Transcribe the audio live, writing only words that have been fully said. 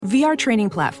VR training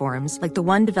platforms, like the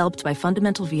one developed by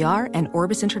Fundamental VR and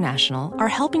Orbis International, are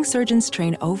helping surgeons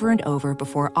train over and over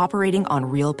before operating on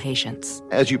real patients.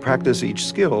 As you practice each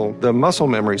skill, the muscle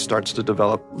memory starts to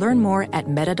develop. Learn more at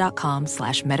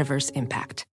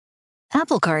meta.com/metaverseimpact.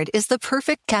 Apple Card is the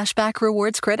perfect cashback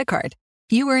rewards credit card.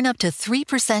 You earn up to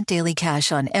 3% daily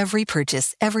cash on every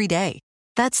purchase every day.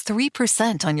 That's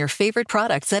 3% on your favorite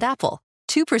products at Apple,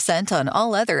 2% on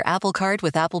all other Apple Card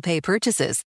with Apple Pay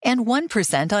purchases, and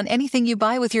 1% on anything you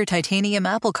buy with your titanium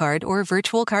Apple Card or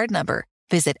virtual card number.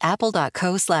 Visit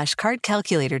apple.co/card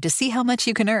calculator to see how much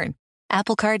you can earn.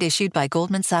 Apple Card issued by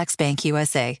Goldman Sachs Bank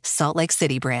USA, Salt Lake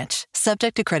City branch.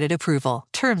 Subject to credit approval.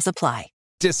 Terms apply.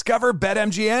 Discover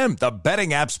BetMGM, the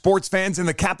betting app sports fans in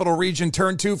the capital region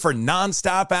turn to for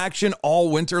nonstop action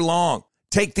all winter long.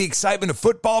 Take the excitement of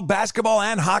football, basketball,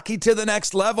 and hockey to the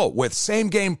next level with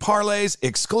same-game parlays,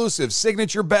 exclusive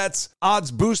signature bets,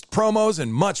 odds boost promos,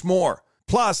 and much more.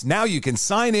 Plus, now you can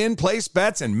sign in, place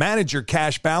bets, and manage your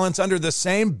cash balance under the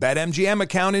same BetMGM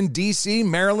account in D.C.,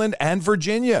 Maryland, and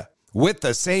Virginia. With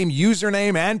the same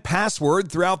username and password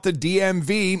throughout the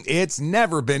DMV, it's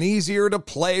never been easier to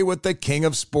play with the king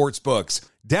of sportsbooks.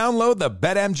 Download the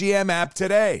BetMGM app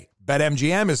today.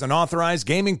 BetMGM is an authorized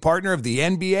gaming partner of the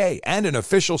NBA and an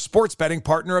official sports betting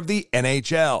partner of the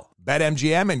NHL.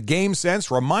 BetMGM and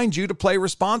GameSense remind you to play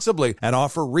responsibly and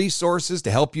offer resources to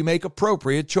help you make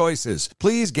appropriate choices.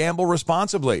 Please gamble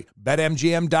responsibly.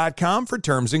 BetMGM.com for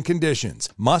terms and conditions.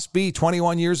 Must be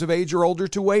 21 years of age or older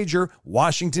to wager.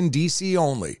 Washington, D.C.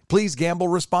 only. Please gamble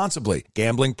responsibly.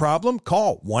 Gambling problem?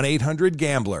 Call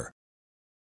 1-800-GAMBLER.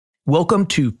 Welcome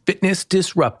to Fitness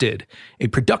Disrupted, a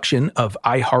production of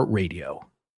iHeartRadio.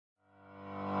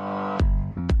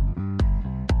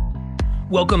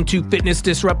 Welcome to Fitness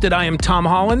Disrupted. I am Tom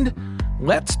Holland.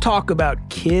 Let's talk about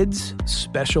kids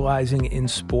specializing in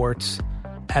sports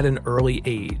at an early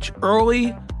age.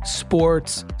 Early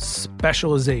sports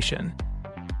specialization.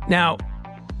 Now,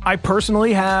 I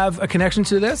personally have a connection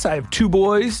to this. I have two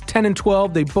boys, 10 and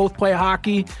 12. They both play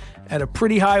hockey at a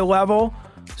pretty high level.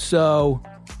 So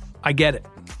I get it.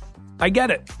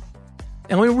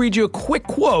 And let me read you a quick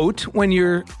quote when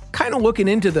you're kind of looking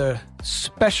into the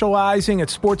specializing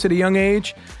at sports at a young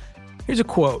age. Here's a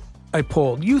quote I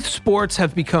pulled. Youth sports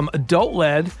have become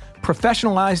adult-led,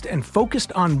 professionalized, and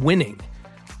focused on winning,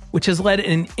 which has led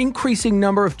an increasing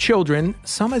number of children,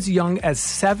 some as young as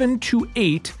 7 to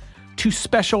 8, to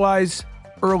specialize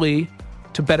early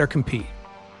to better compete.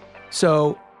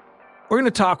 So we're going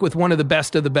to talk with one of the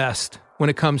best when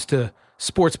it comes to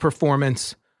sports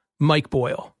performance, Mike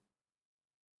Boyle.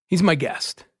 He's my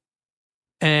guest.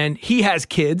 And he has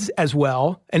kids as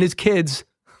well. And his kids,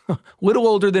 a little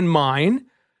older than mine.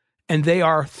 And they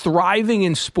are thriving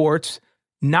in sports,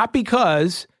 not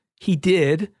because he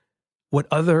did what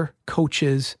other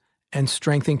coaches and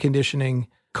strength and conditioning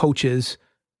coaches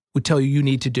would tell you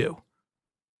need to do.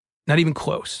 Not even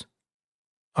close.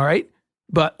 All right?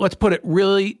 But let's put it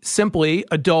really simply.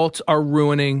 Adults are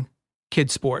ruining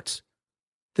kids' sports.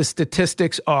 The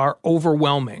statistics are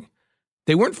overwhelming.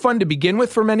 They weren't fun to begin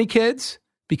with for many kids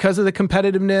because of the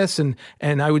competitiveness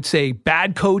and I would say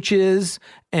bad coaches,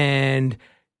 and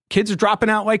kids are dropping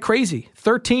out like crazy.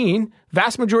 13,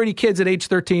 vast majority of kids at age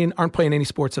 13 aren't playing any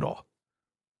sports at all.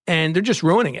 And they're just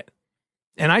ruining it.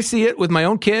 And I see it with my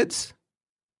own kids,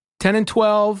 10 and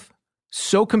 12,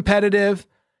 so competitive.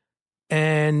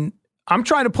 And I'm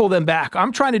trying to pull them back.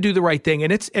 I'm trying to do the right thing.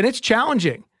 And it's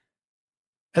challenging.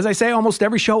 As I say, almost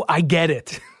every show, I get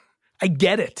it. I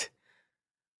get it.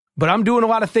 But I'm doing a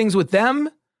lot of things with them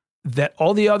that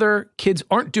all the other kids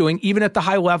aren't doing, even at the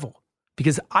high level,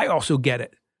 because I also get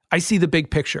it. I see the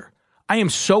big picture. I am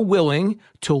so willing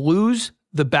to lose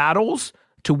the battles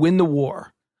to win the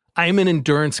war. I am an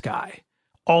endurance guy.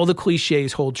 All the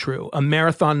cliches hold true. A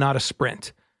marathon, not a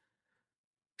sprint.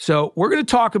 So we're going to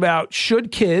talk about,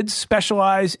 should kids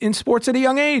specialize in sports at a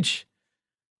young age?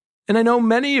 And I know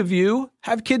many of you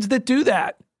have kids that do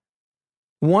that.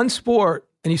 One sport,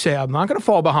 and you say, I'm not going to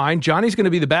fall behind. Johnny's going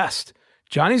to be the best.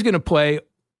 Johnny's going to play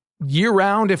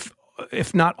year-round,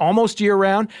 if not almost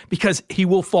year-round, because he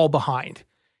will fall behind.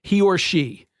 He or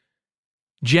she.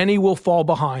 Jenny will fall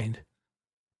behind.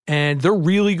 And they're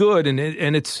really good, and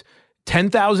it's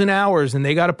 10,000 hours, and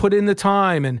they got to put in the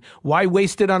time, and why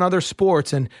waste it on other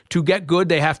sports? And to get good,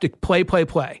 they have to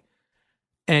play.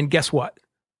 And guess what?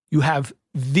 You have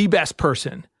the best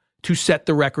person to set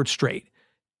the record straight.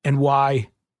 And why?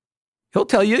 He'll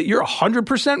tell you you're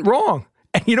 100% wrong.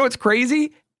 And you know what's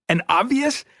crazy and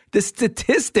obvious? The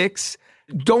statistics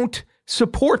don't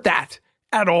support that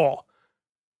at all.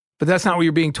 But that's not what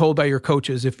you're being told by your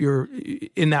coaches if you're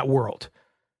in that world.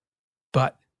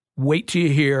 But Wait till you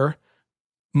hear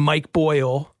Mike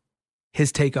Boyle,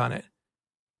 his take on it.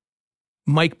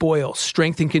 Mike Boyle,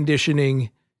 strength and conditioning,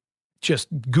 just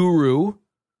guru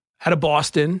out of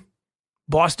Boston,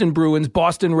 Boston Bruins,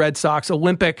 Boston Red Sox,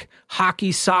 Olympic,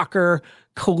 hockey, soccer,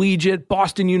 collegiate,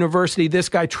 Boston University. This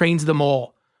guy trains them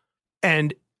all.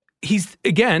 And he's,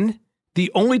 again,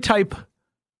 the only type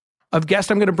of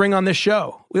guest I'm going to bring on this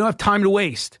show. We don't have time to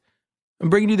waste. I'm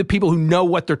bringing you the people who know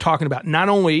what they're talking about. Not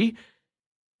only,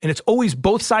 and it's always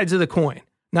both sides of the coin,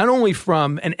 not only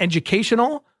from an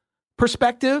educational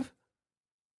perspective,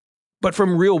 but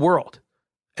from real world.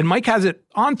 And Mike has it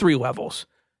on 3 levels: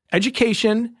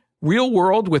 education, real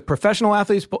world with professional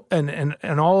athletes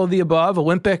and all of the above,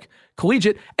 Olympic,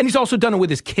 collegiate, and he's also done it with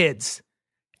his kids.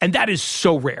 And that is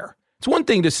so rare. It's one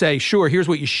thing to say, sure, here's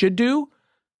what you should do.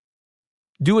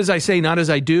 Do as I say, not as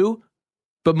I do.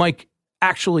 But Mike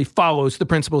actually follows the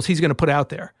principles he's going to put out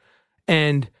there.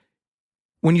 And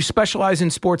when you specialize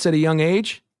in sports at a young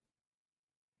age,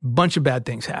 a bunch of bad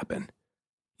things happen.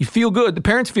 You feel good. The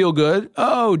parents feel good.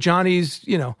 Oh, Johnny's,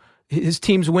 his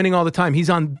team's winning all the time.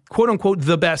 He's on, quote unquote,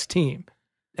 the best team.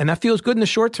 And that feels good in the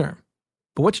short term.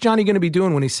 But what's Johnny going to be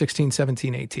doing when he's 16,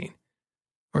 17, 18?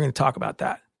 We're going to talk about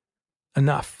that.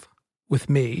 Enough with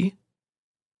me.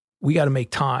 We got to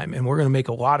make time, and we're going to make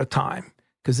a lot of time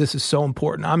because this is so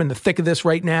important. I'm in the thick of this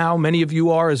right now. Many of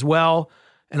you are as well.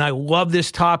 And I love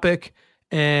this topic.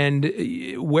 And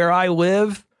where I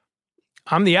live,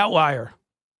 I'm the outlier.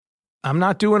 I'm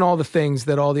not doing all the things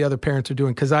that all the other parents are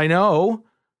doing because I know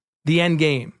the end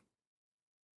game.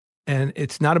 And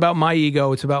it's not about my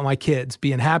ego. It's about my kids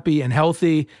being happy and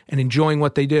healthy and enjoying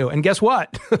what they do. And guess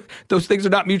what? Those things are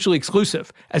not mutually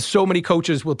exclusive, as so many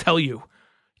coaches will tell you.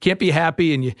 You can't be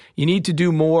happy and you need to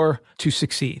do more to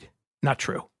succeed. Not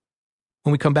true.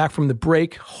 When we come back from the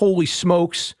break, holy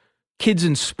smokes, kids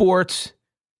in sports,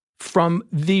 from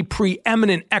the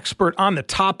preeminent expert on the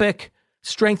topic,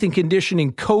 strength and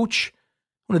conditioning coach,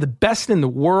 one of the best in the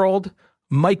world,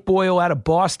 Mike Boyle out of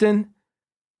Boston.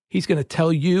 He's going to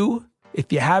tell you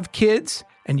if you have kids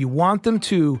and you want them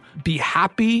to be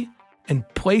happy and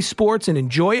play sports and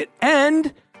enjoy it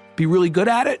and be really good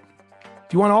at it.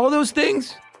 If you want all of those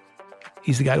things,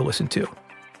 he's the guy to listen to.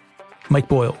 Mike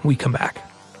Boyle, we come back.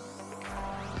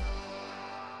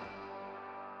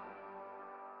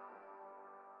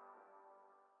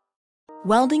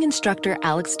 Welding instructor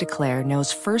Alex DeClaire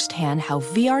knows firsthand how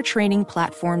VR training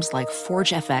platforms like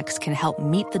ForgeFX can help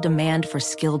meet the demand for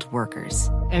skilled workers.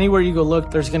 Anywhere you go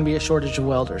look, there's going to be a shortage of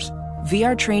welders.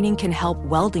 VR training can help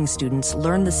welding students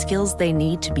learn the skills they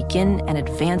need to begin and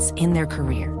advance in their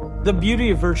career. The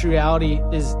beauty of virtual reality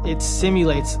is it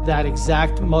simulates that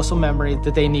exact muscle memory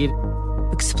that they need.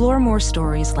 Explore more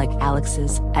stories like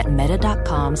Alex's at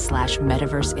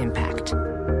meta.com/metaverseimpact.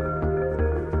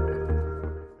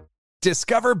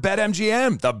 Discover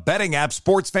BetMGM, the betting app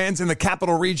sports fans in the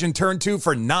capital region turn to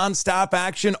for nonstop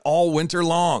action all winter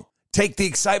long. Take the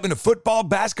excitement of football,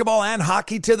 basketball, and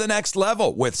hockey to the next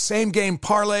level with same-game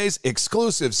parlays,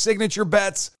 exclusive signature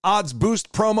bets, odds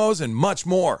boost promos, and much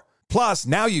more. Plus,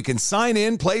 now you can sign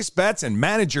in, place bets, and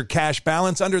manage your cash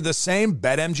balance under the same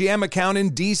BetMGM account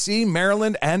in D.C.,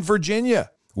 Maryland, and Virginia.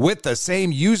 With the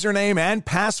same username and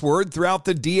password throughout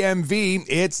the DMV,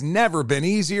 it's never been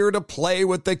easier to play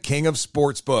with the king of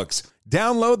sportsbooks.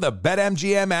 Download the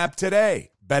BetMGM app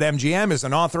today. BetMGM is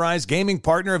an authorized gaming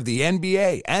partner of the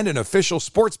NBA and an official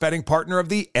sports betting partner of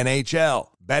the NHL.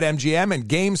 BetMGM and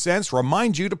GameSense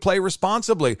remind you to play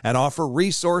responsibly and offer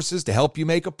resources to help you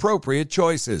make appropriate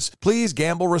choices. Please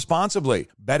gamble responsibly.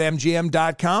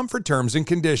 BetMGM.com for terms and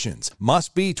conditions.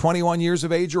 Must be 21 years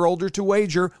of age or older to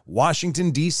wager.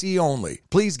 Washington, D.C. only.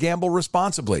 Please gamble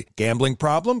responsibly. Gambling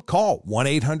problem? Call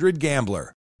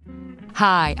 1-800-GAMBLER.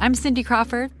 Hi, I'm Cindy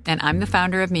Crawford, and I'm the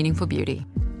founder of Meaningful Beauty.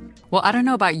 Well, I don't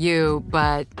know about you,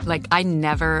 but, I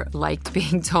never liked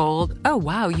being told, oh,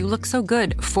 wow, you look so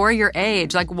good for your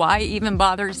age. Why even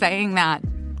bother saying that?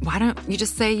 Why don't you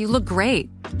just say you look great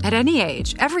at any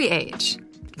age, every age?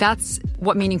 That's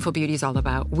what Meaningful Beauty is all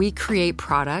about. We create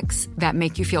products that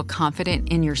make you feel confident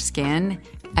in your skin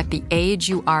at the age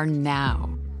you are now.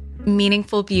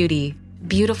 Meaningful Beauty.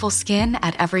 Beautiful skin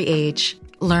at every age.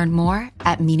 Learn more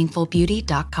at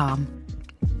meaningfulbeauty.com.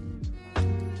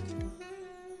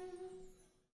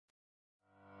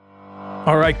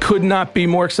 All right, could not be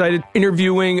more excited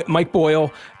interviewing Mike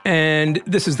Boyle And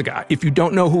this is the guy. If you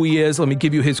don't know who he is, let me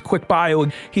give you his quick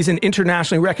bio. He's an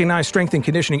internationally recognized strength and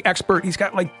conditioning expert. He's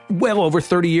got like well over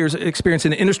 30 years experience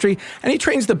in the industry, and he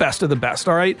trains the best of the best,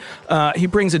 all right? He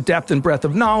brings a depth and breadth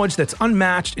of knowledge that's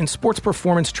unmatched in sports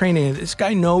performance training. This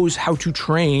guy knows how to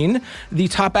train the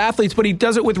top athletes, but he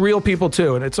does it with real people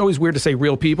too. And it's always weird to say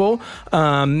real people.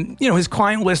 His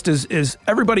client list is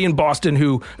everybody in Boston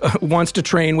who wants to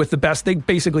train with the best. They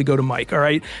basically go to Mike, all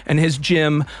right? And his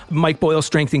gym, Mike Boyle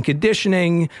Strength and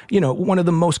Conditioning, one of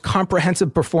the most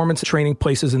comprehensive performance training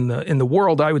places in the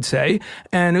world, I would say.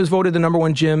 And it was voted the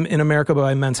 #1 gym in America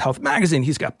by Men's Health Magazine.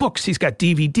 He's got books, he's got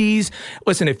DVDs.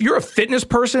 Listen, if you're a fitness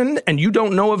person and you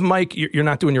don't know of Mike, you're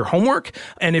not doing your homework.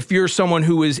 And if you're someone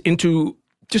who is into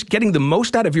just getting the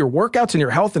most out of your workouts and your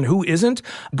health, and who isn't,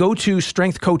 go to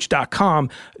strengthcoach.com,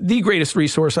 the greatest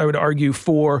resource, I would argue,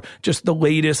 for just the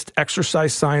latest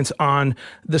exercise science on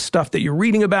the stuff that you're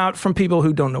reading about from people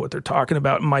who don't know what they're talking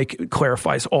about. Mike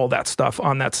clarifies all that stuff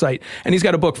on that site. And he's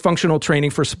got a book, Functional Training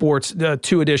for Sports,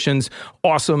 2 editions.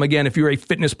 Awesome. Again, if you're a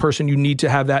fitness person, you need to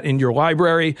have that in your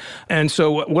library. And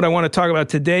so what I want to talk about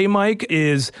today, Mike,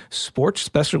 is sports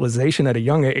specialization at a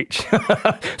young age.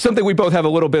 Something we both have a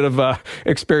little bit of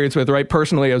experience with, right?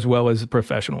 Personally as well as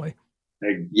professionally.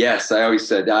 Yes, I always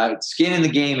said skin in the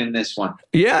game in this one.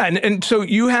 Yeah, and so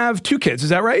you have 2 kids, is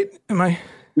that right? Am I?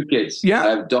 2 kids. Yeah. I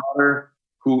have a daughter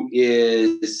who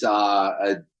is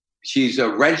she's a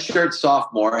redshirt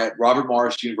sophomore at Robert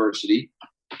Morris University,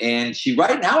 and she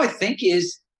right now I think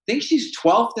she's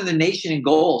 12th in the nation in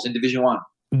goals in Division I.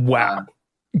 Wow.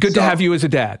 Good to have you as a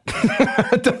dad.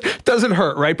 Doesn't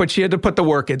hurt, right? But she had to put the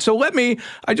work in. So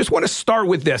I just want to start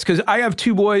with this because I have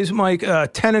 2 boys, Mike,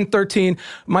 10 and 13.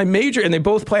 My major, and they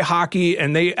both play hockey,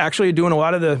 and they actually are doing a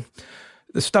lot of the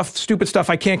stupid stuff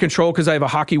I can't control because I have a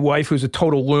hockey wife who's a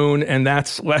total loon, and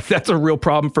that's a real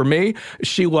problem for me.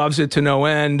 She loves it to no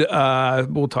end.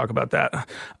 We'll talk about that.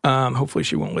 Hopefully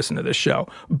she won't listen to this show.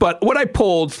 But what I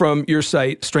pulled from your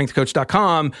site,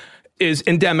 strengthcoach.com, is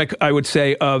endemic, I would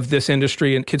say, of this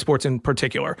industry and kids sports in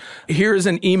particular. Here's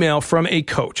an email from a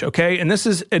coach, okay? And this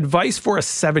is advice for a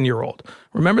 7-year-old.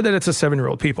 Remember that it's a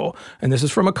 7-year-old, people. And this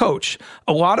is from a coach.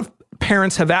 A lot of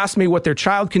parents have asked me what their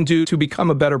child can do to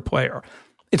become a better player.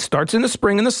 It starts in the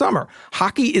spring and the summer.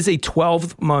 Hockey is a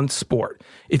 12-month sport.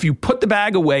 If you put the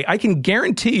bag away, I can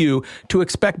guarantee you to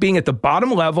expect being at the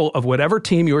bottom level of whatever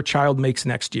team your child makes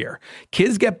next year.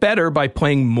 Kids get better by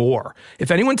playing more.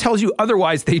 If anyone tells you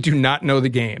otherwise, they do not know the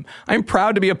game. I'm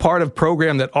proud to be a part of a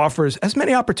program that offers as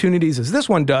many opportunities as this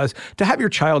one does to have your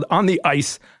child on the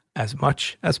ice as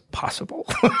much as possible.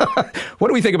 What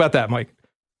do we think about that, Mike?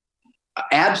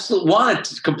 Absolutely. One,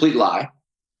 it's a complete lie.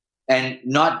 And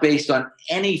not based on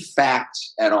any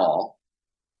facts at all.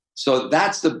 So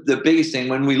that's the biggest thing.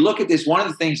 When we look at this, one of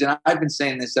the things, and I've been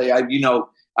saying this, I've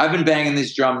been banging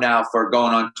this drum now for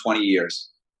going on 20 years.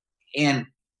 And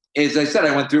as I said,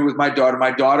 I went through with my daughter.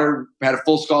 My daughter had a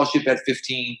full scholarship at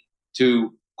 15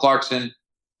 to Clarkson,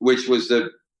 which was at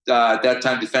that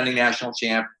time defending national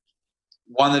champ.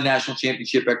 Won the national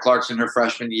championship at Clarkson her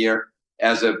freshman year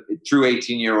as a true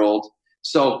 18-year-old.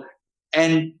 So,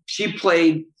 and she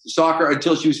played soccer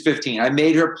until she was 15. I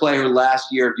made her play her last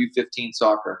year of U15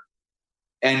 soccer.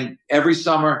 And every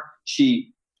summer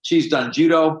she's done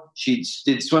judo. She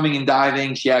did swimming and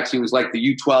diving. She actually was like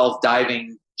the U12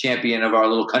 diving champion of our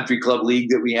little country club league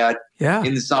that we had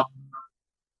in the summer.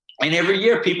 And every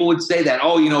year people would say that,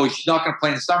 she's not going to play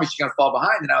in the summer. She's going to fall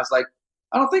behind. And I was like,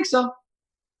 I don't think so.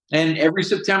 And every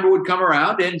September would come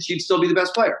around and she'd still be the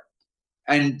best player.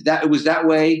 And it was that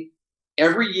way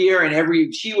every year,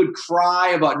 and she would cry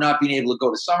about not being able to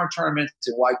go to summer tournaments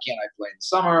and why can't I play in the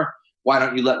summer? Why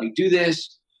don't you let me do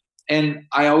this? And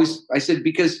I said,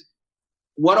 because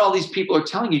what all these people are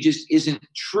telling you just isn't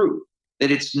true.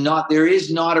 That there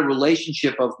is not a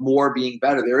relationship of more being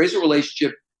better. There is a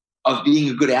relationship of being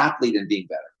a good athlete and being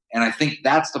better. And I think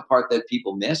that's the part that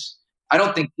people miss. I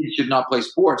don't think kids should not play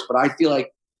sports, but I feel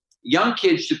like young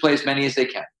kids should play as many as they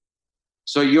can.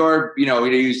 So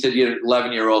you said you're an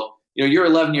 11-year-old. Your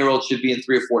 11-year-old should be in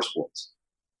 3 or 4 sports.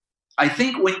 I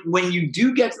think when you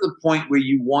do get to the point where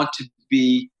you want to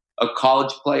be a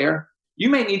college player, you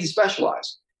may need to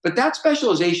specialize. But that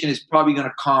specialization is probably going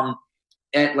to come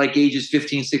at like ages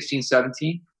 15, 16,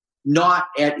 17, not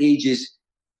at ages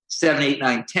 7, 8,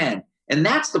 9, 10. And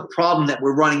that's the problem that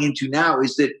we're running into now,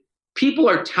 is that people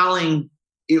are telling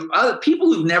other people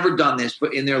who've never done this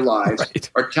but in their lives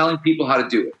are telling people how to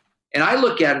do it. And I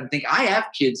look at it and think, I have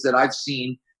kids that I've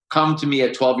seen come to me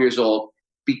at 12 years old,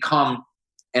 become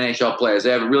NHL players.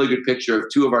 I have a really good picture of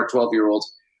 2 of our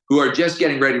 12-year-olds who are just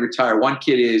getting ready to retire. One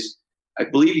kid is, I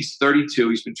believe he's 32.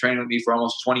 He's been training with me for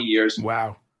almost 20 years.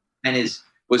 Wow. and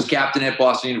was captain at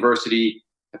Boston University.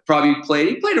 He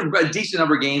played a decent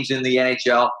number of games in the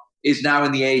NHL. Is now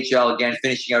in the AHL again,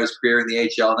 finishing out his career in the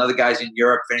AHL. Another guy's in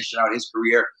Europe finishing out his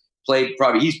career.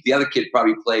 The other kid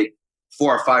probably played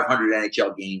 400 or 500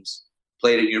 NHL games.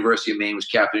 Played at University of Maine, was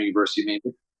captain at University of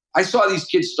Maine. I saw these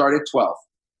kids start at 12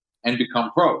 and become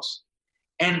pros.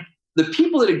 And the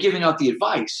people that are giving out the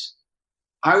advice,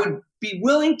 I would be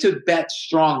willing to bet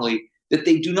strongly that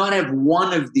they do not have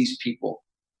one of these people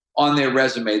on their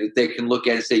resume that they can look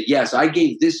at and say, yes, I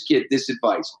gave this kid this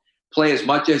advice. Play as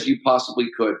much as you possibly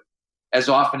could, as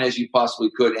often as you possibly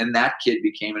could, and that kid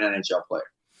became an NHL player.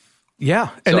 Yeah,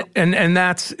 and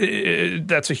that's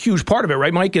a huge part of it,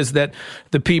 right, Mike? Is that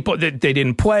the people that they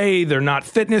didn't play, they're not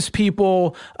fitness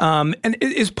people, and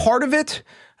is part of it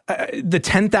the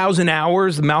 10,000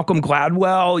 hours, the Malcolm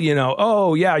Gladwell,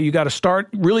 you got to start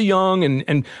really young,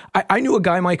 and I knew a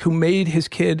guy, Mike, who made his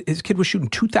kid was shooting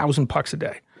 2,000 pucks a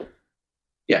day.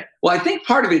 Yeah, well, I think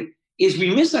part of it is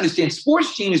we misunderstand.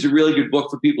 Sports Gene is a really good book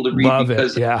for people to read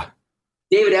because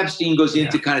David Epstein goes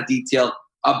into kind of detail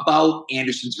about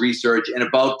Anderson's research and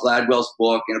about Gladwell's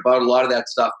book and about a lot of that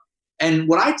stuff. And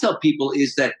what I tell people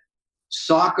is that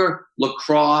soccer,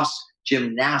 lacrosse,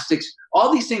 gymnastics,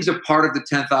 all these things are part of the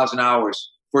 10,000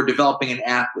 hours for developing an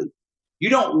athlete. You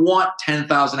don't want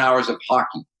 10,000 hours of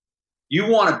hockey. You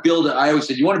want to build I always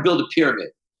said, you want to build a pyramid.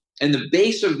 And the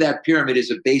base of that pyramid is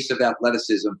a base of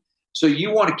athleticism. So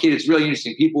you want a kid, it's really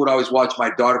interesting. People would always watch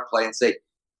my daughter play and say,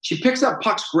 she picks up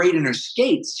pucks great in her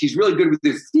skates. She's really good with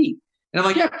her feet. And I'm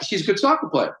like, yeah, she's a good soccer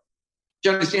player. She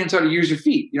understands how to use her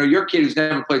feet. Your kid who's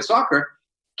never played soccer,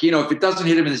 if it doesn't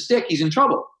hit him in the stick, he's in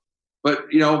trouble. But,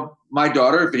 my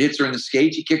daughter, if it hits her in the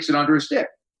skate, she kicks it under her stick.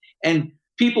 And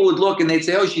people would look and they'd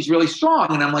say, oh, she's really strong.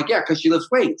 And I'm like, yeah, because she lifts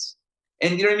weights.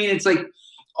 And you know what I mean? It's like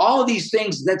all of these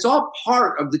things, that's all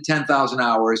part of the 10,000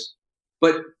 hours.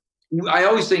 But I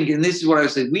always think, and this is what I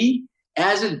would say, we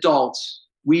as adults,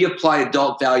 we apply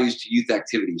adult values to youth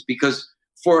activities because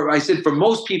for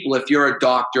most people, if you're a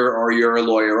doctor or you're a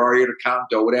lawyer or you're an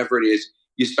accountant or whatever it is,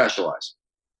 you specialize.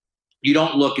 You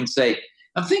don't look and say,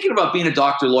 I'm thinking about being a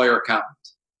doctor, lawyer, accountant.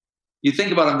 You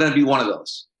think about, I'm going to be one of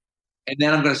those. And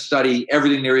then I'm going to study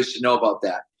everything there is to know about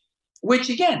that. Which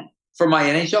again, for my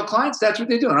NHL clients, that's what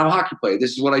they're doing. I'm a hockey player.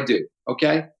 This is what I do.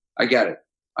 Okay? I get it.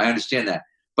 I understand that.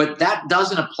 But that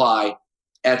doesn't apply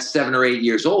at 7 or 8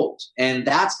 years old. And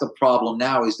that's the problem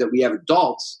now is that we have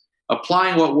adults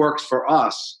applying what works for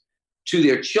us to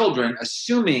their children,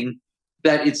 assuming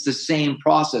that it's the same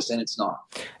process, and it's not.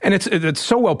 And it's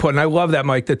so well put, and I love that,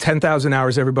 Mike, the 10,000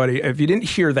 hours, everybody. If you didn't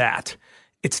hear that,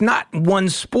 it's not one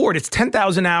sport. It's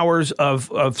 10,000 hours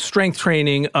of strength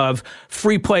training, of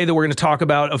free play that we're going to talk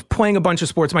about, of playing a bunch of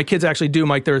sports. My kids actually do,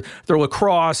 Mike, their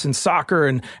lacrosse and soccer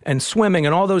and swimming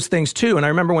and all those things too. And I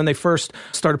remember when they first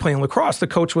started playing lacrosse, the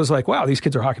coach was like, wow, these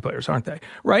kids are hockey players, aren't they?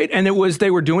 Right? And they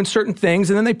were doing certain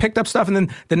things and then they picked up stuff. And then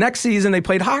the next season they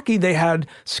played hockey. They had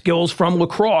skills from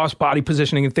lacrosse, body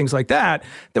positioning and things like that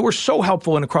were so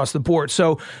helpful and across the board.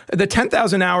 So the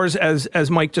 10,000 hours,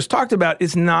 as Mike just talked about,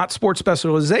 is not sports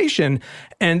specialization.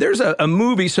 And there's a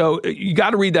movie, so you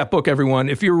got to read that book, everyone.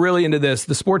 If you're really into this,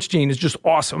 The Sports Gene is just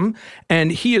awesome.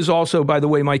 And he is also, by the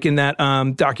way, Mike, in that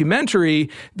documentary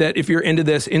that if you're into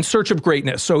this, In Search of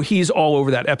Greatness. So he's all over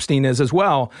that. Epstein is as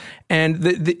well. And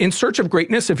the In Search of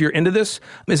Greatness, if you're into this,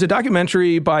 is a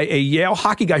documentary by a Yale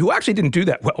hockey guy who actually didn't do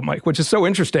that well, Mike, which is so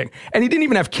interesting. And he didn't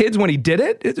even have kids when he did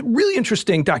it. It's a really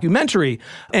interesting documentary.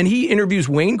 And he interviews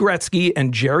Wayne Gretzky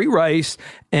and Jerry Rice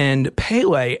and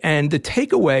Pele. And the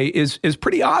takeaway is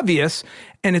pretty obvious,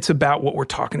 and it's about what we're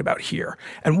talking about here.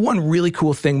 And one really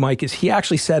cool thing, Mike, is he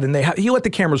actually said, and he let the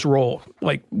cameras roll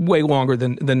like way longer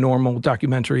than normal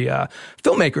documentary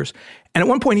filmmakers. And at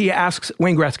one point he asks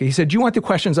Wayne Gretzky, he said, do you want the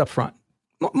questions up front?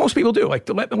 Most people do. Like,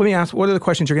 let me ask, what are the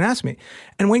questions you're going to ask me?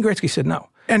 And Wayne Gretzky said no.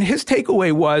 And his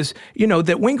takeaway was,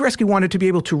 that Wayne Gretzky wanted to be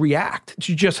able to react,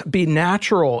 to just be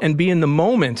natural and be in the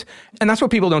moment. And that's what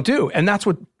people don't do. And that's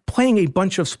what playing a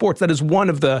bunch of sports, that is one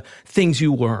of the things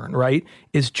you learn, right,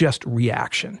 is just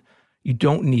reaction. You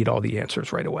don't need all the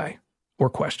answers right away or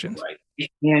questions. Right.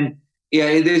 And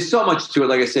yeah, there's so much to it.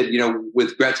 Like I said,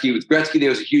 with Gretzky, there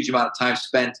was a huge amount of time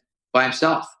spent by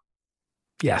himself.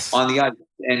 Yes. On the ice.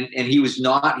 And he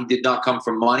did not come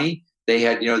from money. They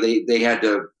had, they had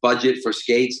to budget for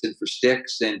skates and for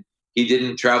sticks, and he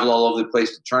didn't travel all over the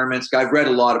place to tournaments. I've read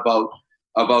a lot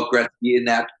about Gretzky in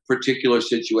that particular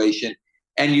situation.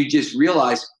 And you just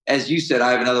realize, as you said,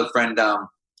 I have another friend,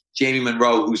 Jamie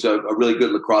Monroe, who's a really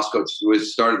good lacrosse coach who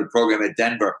has started the program at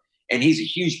Denver. And he's a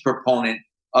huge proponent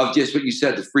of just what you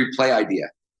said, the free play idea.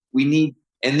 We need,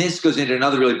 and this goes into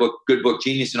another really good book,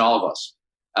 Genius in All of Us.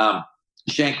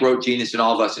 Schenk wrote Genius in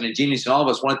All of Us. And in Genius in All of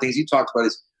Us, one of the things he talks about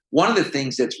is one of the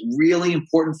things that's really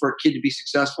important for a kid to be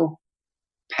successful,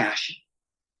 passion.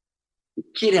 The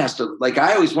kid has to, like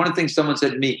one of the things someone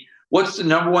said to me, what's the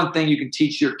number one thing you can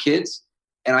teach your kids?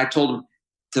 And I told them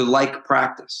to like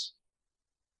practice,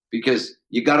 because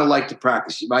you got to like to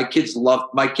practice. My kids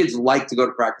like to go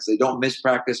to practice. They don't miss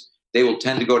practice. They will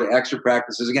tend to go to extra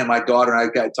practices. Again, my daughter,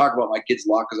 and I talk about my kids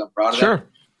a lot because I'm proud of them.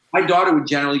 My daughter would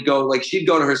generally go, like she'd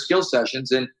go to her skill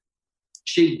sessions and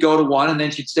she'd go to one and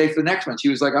then she'd stay for the next one. She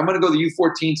was like, I'm going to go to the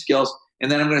U14 skills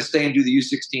and then I'm going to stay and do the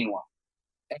U16 one.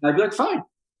 And I'd be like, fine.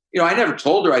 I never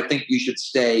told her I think you should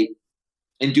stay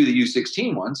and do the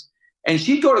U16 ones. And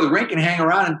she'd go to the rink and hang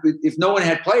around. And if no one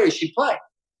had players, she'd play.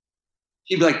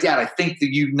 She'd be like, Dad, I think the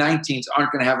U19s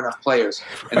aren't going to have enough players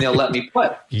and they'll let me play.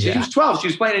 She was 12. She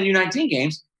was playing in U19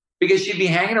 games because she'd be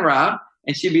hanging around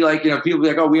and she'd be like, people would be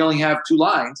like, oh, we only have 2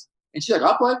 lines. And she's like,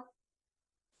 I'll play.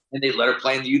 And they'd let her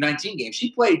play in the U19 game.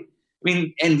 She played,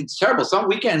 and it's terrible. Some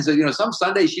weekends, some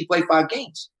Sundays she'd play 5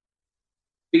 games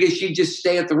because she'd just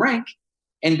stay at the rink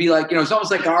and be like, it's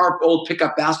almost like our old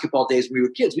pickup basketball days when we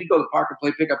were kids. We'd go to the park and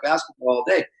play pickup basketball all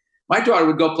day. My daughter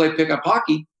would go play pickup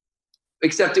hockey,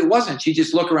 except it wasn't. She'd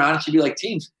just look around and she'd be like,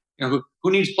 teams, who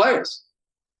needs players?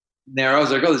 And there I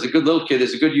was like, oh, there's a good little kid.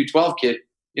 There's a good U12 kid,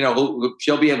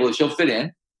 she'll fit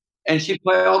in. And she'd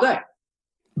play all day.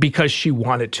 Because she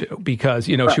wanted to, because,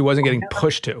 right. She wasn't getting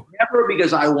pushed to. Never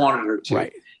because I wanted her to.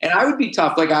 Right. And I would be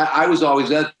tough. Like I was always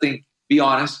that thing, be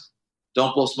honest.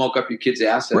 Don't blow smoke up your kid's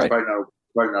ass. That's probably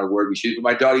not a word we should. But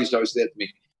my daughter used to always say that to me.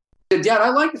 She said, Dad, I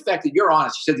like the fact that you're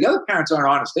honest. She said, the other parents aren't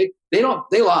honest. They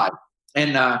lie.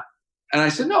 And I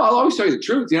said, no, I'll always tell you the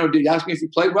truth. Did you ask me if you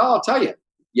played well? I'll tell you.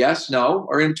 Yes, no,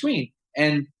 or in between.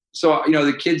 And so,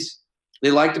 the kids,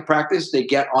 they like to practice. They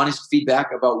get honest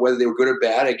feedback about whether they were good or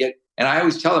bad. And I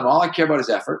always tell them, all I care about is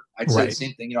effort. I'd say the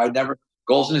same thing. I'd never,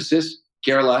 goals and assists,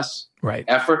 care less. Right.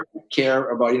 Effort, care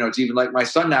about, it's even like my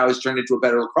son now has turned into a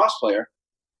better lacrosse player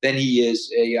than he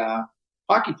is a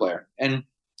hockey player. And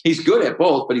he's good at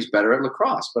both, but he's better at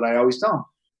lacrosse. But I always tell him,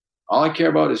 all I care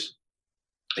about is,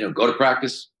 go to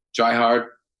practice, try hard.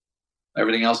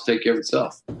 Everything else take care of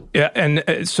itself. Yeah,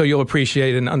 and so you'll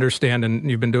appreciate and understand, and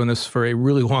you've been doing this for a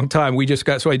really long time.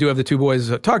 So I do have the 2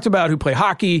 boys talked about who play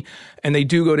hockey, and they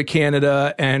do go to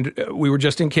Canada, and we were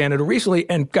just in Canada recently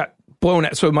and got blown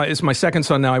out. So it's my second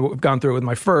son now. I've gone through it with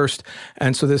my first,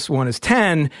 and so this one is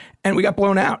 10, and we got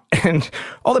blown out. And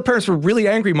all the parents were really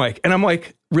angry, Mike, and I'm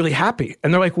like, really happy.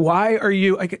 And they're like, why are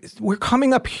you, we're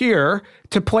coming up here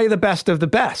to play the best of the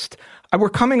best. We're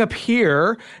coming up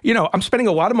here, I'm spending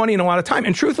a lot of money and a lot of time.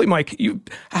 And truthfully, Mike,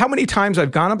 how many times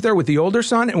I've gone up there with the older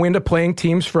son and we end up playing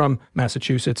teams from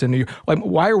Massachusetts and New York. Like,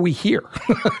 why are we here?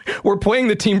 We're playing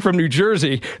the team from New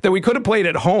Jersey that we could have played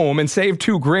at home and saved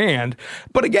 $2,000.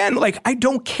 But again, I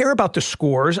don't care about the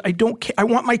scores. I don't care. I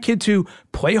want my kid to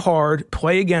play hard,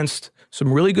 play against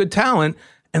some really good talent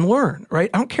and learn, right?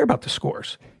 I don't care about the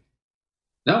scores.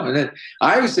 No, and then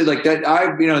I always say like that.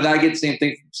 I get the same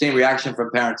thing, same reaction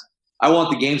from parents. I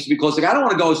want the games to be close. Like, I don't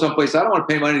want to go someplace. I don't want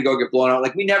to pay money to go get blown out.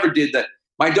 Like, we never did that.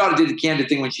 My daughter did the Canada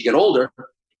thing when she got older.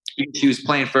 She was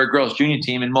playing for a girls' junior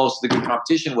team, and most of the good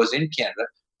competition was in Canada.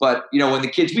 But, when the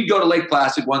kids, we go to Lake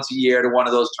Placid once a year to one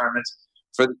of those tournaments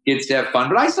for the kids to have fun.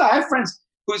 But I have friends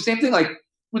who the same thing. Like,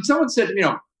 when someone said,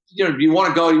 you want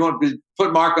to go, you want to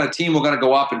put Mark on a team, we're going to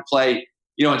go up and play,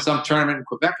 in some tournament in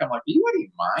Quebec. I'm like, are you out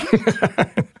of your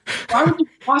mind? Why would you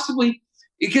possibly?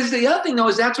 Because the other thing, though,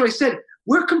 is that's what I said.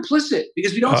 We're complicit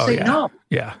because we don't say no.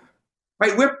 Yeah.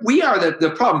 Right. We are the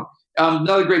problem.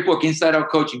 Another great book, Inside Out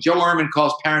Coaching. Joe Ehrmann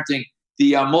calls parenting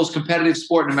the most competitive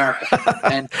sport in America.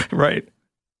 And right.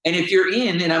 And if you're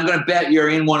and I'm going to bet you're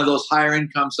in one of those higher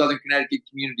income Southern Connecticut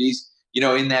communities,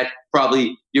 in that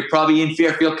you're probably in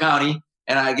Fairfield County.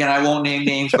 And I won't name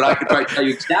names, but I could probably tell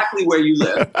you exactly where you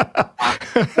live.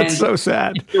 That's so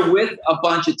sad. If you're with a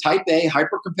bunch of type A,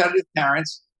 hyper competitive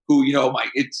parents who,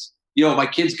 my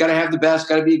kid's got to have the best,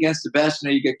 got to be against the best.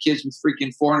 You get kids with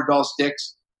freaking $400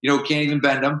 sticks, can't even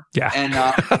bend them. Yeah. And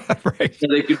right. So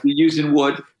they could be using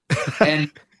wood. And,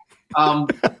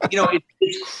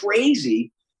 it's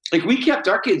crazy. Like, we kept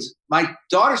our kids. My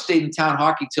daughter stayed in town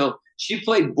hockey till she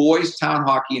played boys town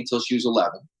hockey until she was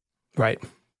 11. Right.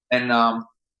 And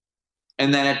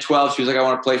then at 12, she was like, I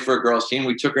want to play for a girls' team.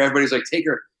 We took her. Everybody's like, take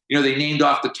her. They named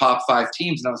off the top 5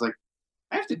 teams. And I was like,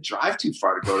 I have to drive too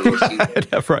far to go to those teams.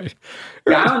 That's right.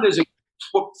 The Islanders are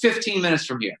 15 minutes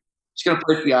from here. She's going to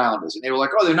play for the Islanders. And they were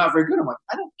like, oh, they're not very good. I'm like,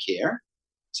 I don't care.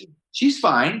 She's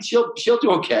fine. She'll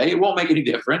do okay. It won't make any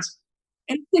difference.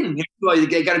 And it didn't.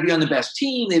 They got to be on the best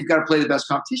team. They've got to play the best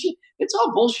competition. It's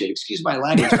all bullshit. Excuse my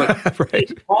language. But right.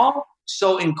 It's all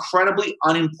so incredibly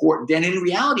unimportant and in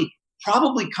reality,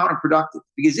 probably counterproductive.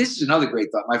 Because this is another great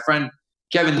thought. My friend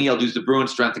Kevin Neal, who's the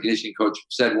Bruins strength and conditioning coach,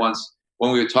 said once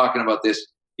when we were talking about this,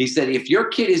 he said, if your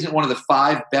kid isn't one of the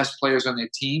 5 best players on their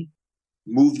team,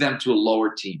 move them to a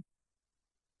lower team.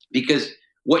 Because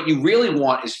what you really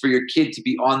want is for your kid to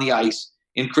be on the ice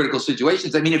in critical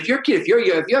situations. I mean, if you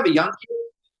have a young kid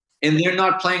and they're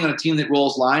not playing on a team that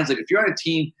rolls lines, like if you're on a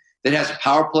team that has a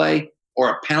power play or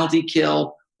a penalty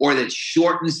kill or that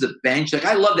shortens the bench, like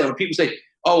I love that when people say,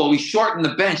 oh, well, we shortened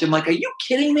the bench. I'm like, are you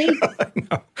kidding me?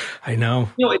 I know.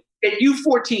 You know, at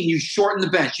U14, you shorten the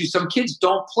bench. Some kids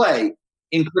don't play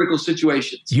in critical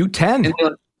situations. U10.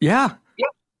 Like, yeah.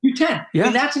 U10. Yeah. I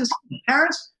mean, that's insane.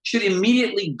 Parents should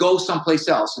immediately go someplace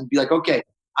else and be like, okay,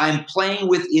 I'm playing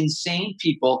with insane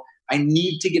people. I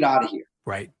need to get out of here.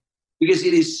 Right. Because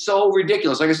it is so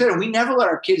ridiculous. Like I said, we never let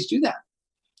our kids do that.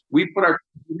 We put our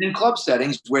kids in club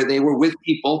settings where they were with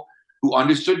people who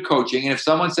understood coaching. And if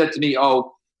someone said to me,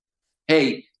 oh,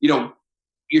 hey, you know,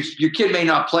 your kid may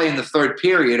not play in the third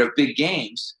period of big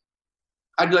games,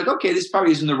 I'd be like, okay, this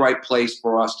probably isn't the right place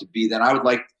for us to be then. I would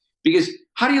like, because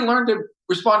how do you learn to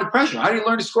respond to pressure? How do you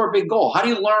learn to score a big goal? How do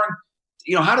you learn,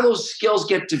 you know, how do those skills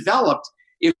get developed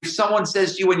if someone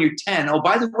says to you when you're 10, oh,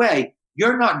 by the way,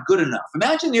 you're not good enough?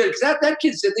 Imagine that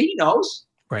kid said that he knows.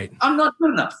 Right. I'm not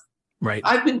good enough. Right.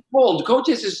 I've been told, the coach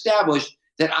has established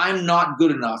that I'm not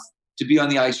good enough to be on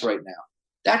the ice right now.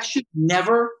 That should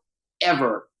never,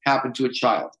 ever happen to a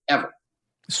child, ever.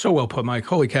 So well put, Mike.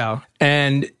 Holy cow.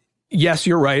 And yes,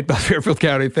 you're right about Fairfield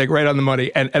County thing, right on the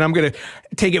money. And I'm going to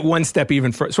take it one step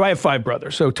even further. So I have 5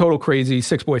 brothers, so total crazy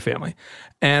 6-boy family.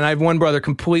 And I have one brother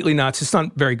completely nuts. It's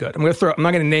not very good. I'm not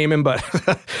going to name him, but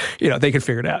you know, they can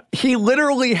figure it out. He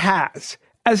literally has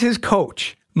as his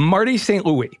coach, Marty St.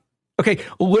 Louis. Okay,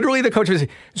 literally the coach was,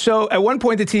 so at one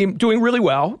point the team doing really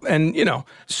well. And, you know,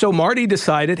 so Marty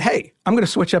decided, hey, I'm going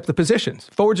to switch up the positions.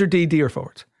 Forwards or D or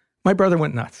forwards. My brother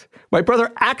went nuts. My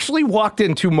brother actually walked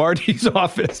into Marty's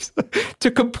office to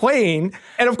complain.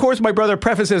 And of course, my brother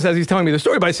prefaces as he's telling me the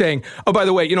story by saying, oh, by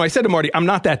the way, you know, I said to Marty, I'm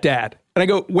not that dad. And I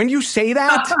go, when you say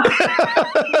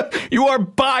that, you are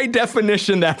by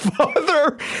definition that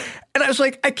father. And I was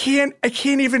like, I can't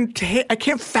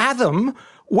fathom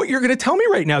what you're going to tell me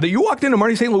right now, that you walked into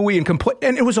Marty St. Louis and complained,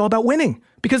 and it was all about winning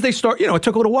because it took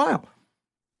a little while.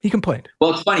 He complained.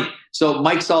 Well, it's funny. So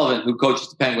Mike Sullivan, who coaches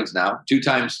the Penguins now,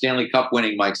 2-time Stanley Cup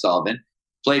winning Mike Sullivan,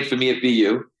 played for me at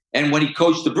BU. And when he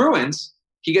coached the Bruins,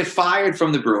 he got fired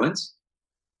from the Bruins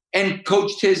and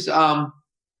coached his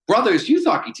brother's youth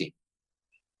hockey team.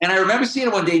 And I remember seeing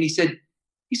him one day and he said,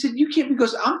 you can't,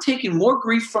 because I'm taking more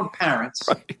grief from parents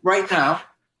right now.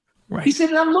 Right. He said,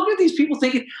 and I'm looking at these people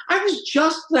thinking, I was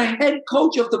just the head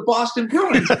coach of the Boston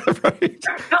Bruins. Right.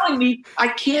 They're telling me I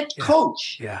can't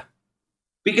coach. Yeah.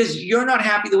 Because you're not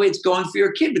happy the way it's going for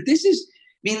your kid. But this is,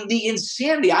 I mean, the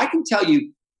insanity. I can tell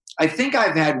you, I think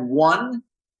I've had one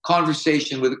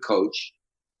conversation with a coach,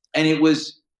 and it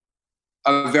was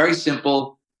a very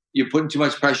simple, you're putting too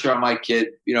much pressure on my kid.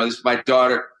 You know, this is my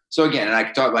daughter. So again, and I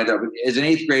can talk about my daughter, but as an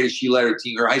 8th grader, she led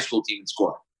her high school team in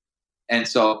scoring. And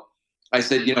so I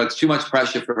said, you know, it's too much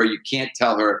pressure for her. You can't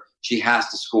tell her she has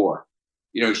to score.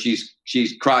 You know, she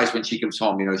cries when she comes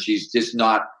home. You know, she's just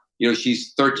not, you know,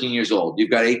 she's 13 years old.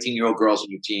 You've got 18-year-old girls on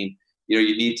your team. You know,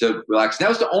 you need to relax. And that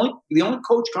was the only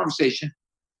coach conversation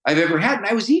I've ever had. And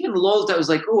I was even loathed. I was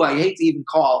like, oh, I hate to even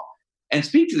call and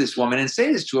speak to this woman and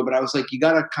say this to her. But I was like, you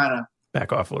got to kind of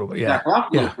back off a little bit. Yeah. Back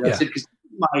off a little bit. I said, because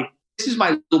this is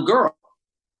my little girl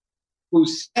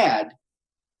who's sad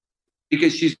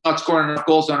because she's not scoring enough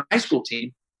goals on her high school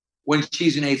team when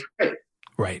she's in 8th grade.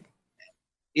 Right.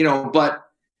 You know, but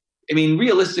I mean,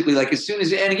 realistically, like as soon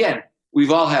as, and again,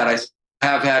 I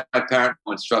have had my parent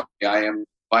instruct me. I am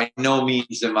by no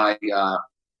means am I,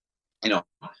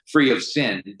 free of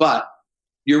sin, but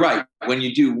you're right. When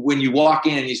you walk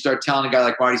in and you start telling a guy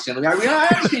like Marty St. Louis, I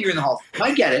understand you're in the Hall of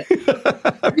Fame. I get it.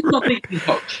 I just don't think you can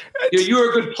coach. You're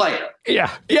a good player.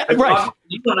 Yeah. Yeah. Right.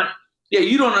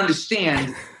 You don't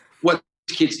understand what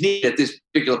kids need at this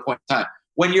particular point in time.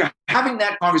 When you're having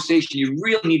that conversation, you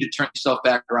really need to turn yourself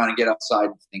back around and get outside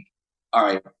and think, all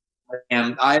right,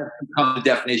 and I have become the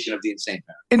definition of the insane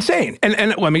parent. Insane.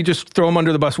 And let me just throw him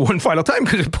under the bus one final time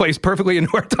because it plays perfectly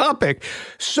into our topic.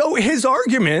 So his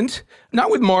argument, not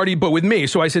with Marty, but with me.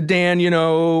 So I said, Dan, you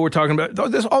know, we're talking about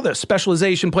all this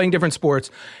specialization, playing different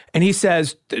sports. And he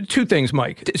says 2 things,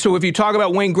 Mike. So if you talk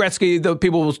about Wayne Gretzky, the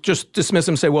people will just dismiss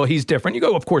him and say, well, he's different. You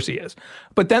go, of course he is.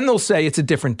 But then they'll say it's a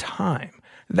different time.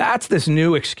 That's this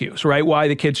new excuse, right? Why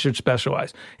the kids should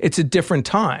specialize. It's a different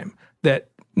time that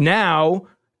now,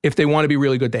 if they want to be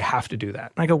really good, they have to do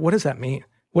that. And I go, what does that mean?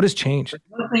 What has changed?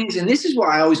 One of the things, and this is where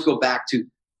I always go back to,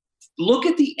 look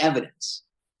at the evidence.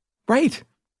 Right.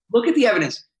 Look at the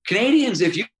evidence. Canadians,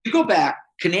 if you go back,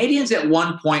 Canadians at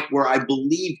one point were, I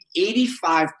believe,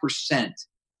 85%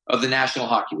 of the National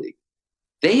Hockey League.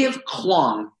 They have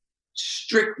clung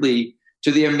strictly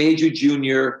to their major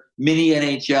junior mini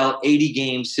NHL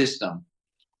 80-game system,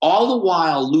 all the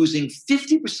while losing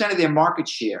 50% of their market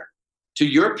share to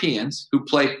Europeans who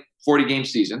play 40-game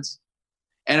seasons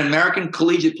and American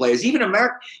collegiate players, even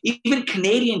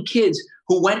Canadian kids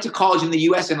who went to college in the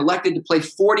U.S. and elected to play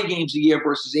 40 games a year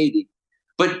versus 80.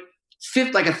 But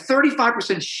like a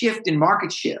 35% shift in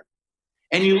market share.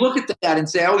 And you look at that and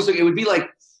say, I always look, it would be like,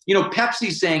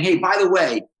 Pepsi saying, hey, by the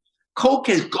way, Coke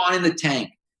has gone in the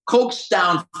tank. Coke's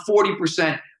down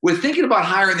 40%. We're thinking about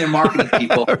hiring their marketing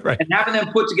people right. and having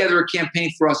them put together a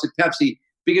campaign for us at Pepsi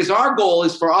because our goal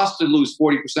is for us to lose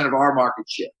 40% of our market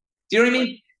share. Do you know what I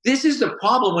mean? This is the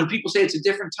problem when people say it's a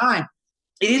different time.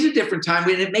 It is a different time,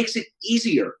 and it makes it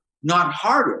easier, not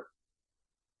harder.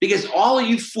 Because all of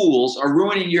you fools are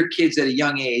ruining your kids at a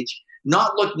young age,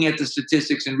 not looking at the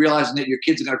statistics and realizing that your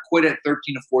kids are going to quit at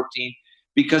 13 or 14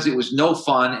 because it was no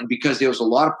fun and because there was a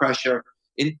lot of pressure.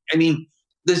 And I mean,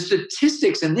 the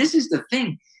statistics, and this is the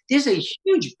thing, there's a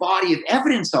huge body of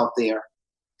evidence out there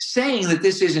saying that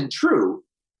this isn't true.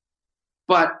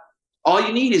 But all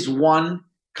you need is one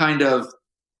kind of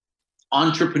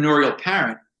entrepreneurial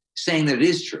parent saying that it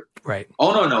is true. Right.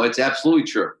 Oh, no, it's absolutely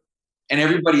true. And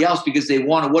everybody else, because they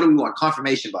want, what do we want?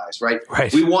 Confirmation bias, right?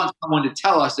 Right. We want someone to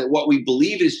tell us that what we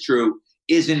believe is true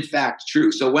is in fact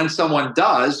true. So when someone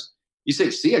does, you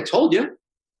say, see, I told you.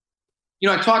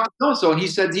 I talked to so-and-so and he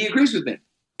said he agrees with me.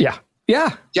 Yeah.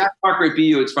 Yeah. Jack Parker at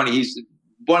BU, it's funny. He's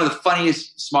one of the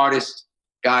funniest, smartest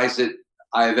guys that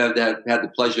I've ever had the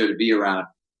pleasure to be around.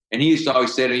 And he used to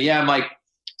always say to me, yeah, Mike,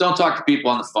 don't talk to people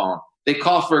on the phone. They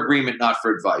call for agreement, not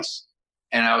for advice.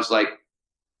 And I was like,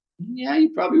 yeah,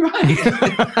 you're probably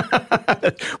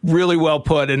right. Really well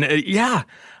put. And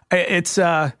it's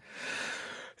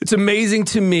amazing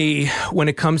to me when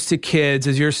it comes to kids,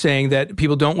 as you're saying, that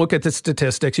people don't look at the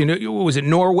statistics. Was it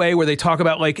Norway where they talk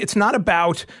about it's not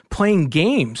about playing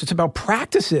games. It's about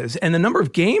practices and the number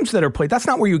of games that are played. That's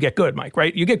not where you get good, Mike,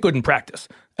 right? You get good in practice.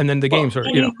 And then the games are,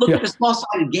 look at the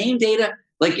small-sided game data.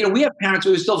 We have parents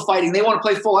who are still fighting. They want to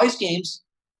play full ice games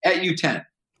at U10.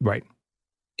 Right.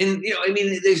 And,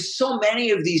 there's so many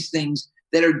of these things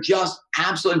that are just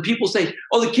absolute. And people say,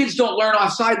 oh, the kids don't learn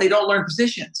offside. They don't learn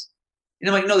positions. And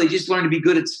I'm like, no, they just learn to be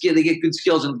good at skill. They get good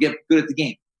skills and get good at the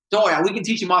game. Don't worry, we can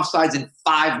teach them offsides in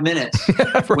 5 minutes.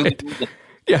 Right.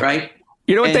 Yeah. Right?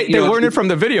 You know what? They learn it from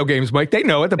the video games, Mike. They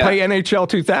know it. They play NHL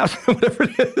 2000, whatever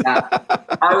it is.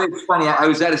 It's funny. I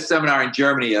was at a seminar in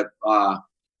Germany.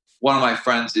 One of my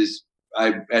friends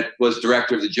was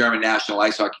director of the German National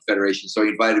Ice Hockey Federation, so he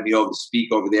invited me over to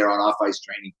speak over there on off-ice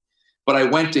training. But I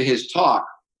went to his talk,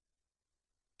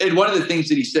 and one of the things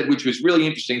that he said, which was really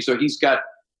interesting, so he's got,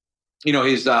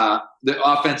 his the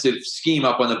offensive scheme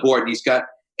up on the board, and he's got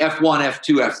F1,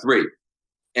 F2, F3.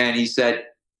 And he said,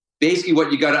 basically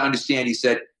what you got to understand, he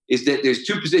said, is that there's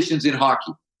two positions in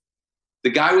hockey, the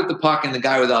guy with the puck and the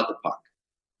guy without the puck.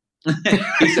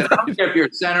 He said, I don't care if you're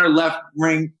center, left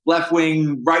wing,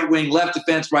 right wing, left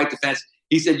defense, right defense.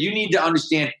 He said, you need to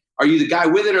understand, are you the guy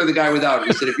with it or the guy without it?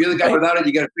 He said, if you're the guy without it,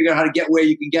 you got to figure out how to get where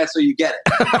you can get so you get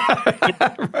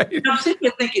it. Right. And I'm sitting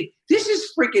here thinking, this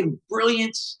is freaking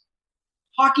brilliance,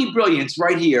 hockey brilliance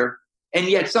right here. And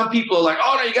yet some people are like,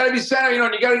 oh, no, you got to be center,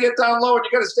 and you got to get down low, and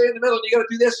you got to stay in the middle, and you got to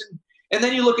do this. And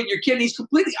then you look at your kid, and he's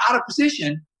completely out of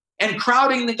position and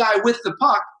crowding the guy with the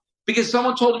puck because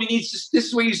someone told him he needs to, this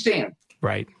is where you stand.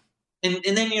 Right. And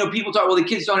then, people talk, well, the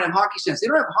kids don't have hockey sense. They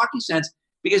don't have hockey sense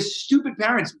because stupid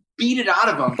parents beat it out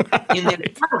of them in their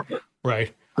childhood.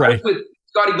 Right.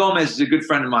 Scotty Gomez is a good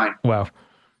friend of mine. Wow.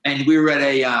 And we were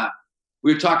at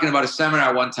we were talking about a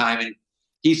seminar one time, and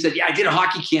he said, yeah, I did a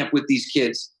hockey camp with these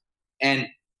kids. And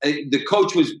the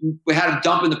coach we had him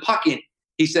dumping the puck in.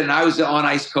 He said, and I was the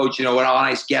on-ice coach, an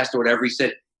on-ice guest or whatever. He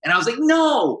said, and I was like,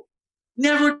 no,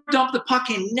 never dump the puck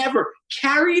in, never.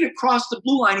 Carry it across the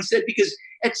blue line. He said, because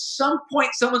at some point,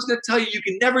 someone's going to tell you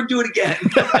can never do it again.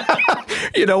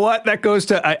 You know what? That goes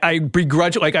to, I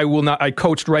begrudge, I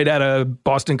coached right out of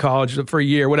Boston College for a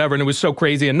year, whatever, and it was so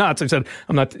crazy and nuts. I said,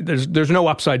 there's no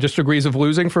upside, just degrees of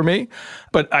losing for me.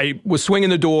 But I was swinging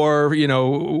the door,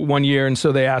 1 year, and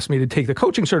so they asked me to take the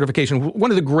coaching certification. One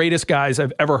of the greatest guys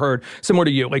I've ever heard, similar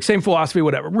to you, same philosophy,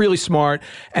 whatever, really smart.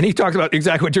 And he talked about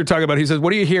exactly what you're talking about. He says, what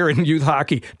do you hear in youth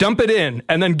hockey? Dump it in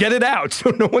and then get it out.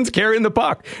 So no one's carrying the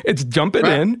puck. It's jump it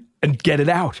in and get it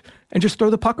out and just throw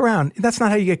the puck around. That's not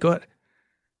how you get good.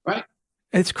 Right.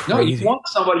 It's crazy. No, you want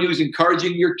somebody who's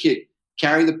encouraging your kid,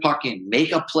 carry the puck in,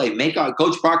 make a play,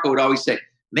 Coach Barco would always say,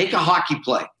 make a hockey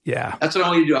play. Yeah. That's what I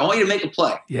want you to do. I want you to make a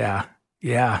play. Yeah.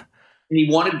 Yeah. And he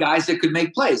wanted guys that could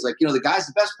make plays. Like,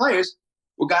 the best players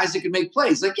were guys that could make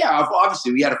plays. Like, yeah,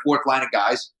 obviously we had a fourth line of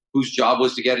guys whose job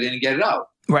was to get it in and get it out.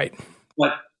 Right.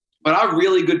 But our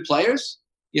really good players,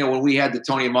 when we had the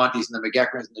Tony Amontes and the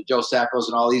McEachrons and the Joe Sackos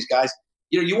and all these guys,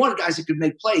 you wanted guys that could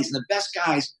make plays. And the best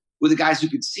guys were the guys who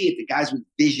could see it, the guys with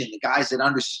vision, the guys that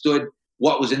understood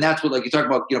what was. And that's what, like, you talk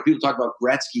about, people talk about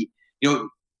Gretzky.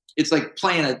 It's like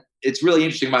it's really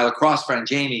interesting. My lacrosse friend,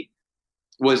 Jamie,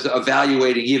 was he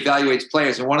evaluates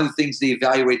players. And one of the things that he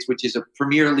evaluates, which is a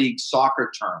Premier League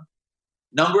soccer term,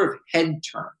 number of head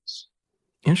turns.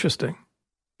 Interesting.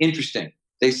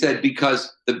 They said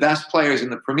because the best players in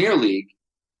the Premier League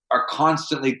are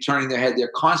constantly turning their head.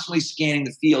 They're constantly scanning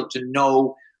the field to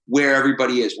know where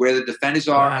everybody is, where the defenders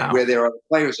are and where their other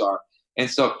players are. And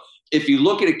so if you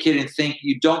look at a kid and think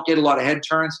you don't get a lot of head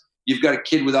turns, you've got a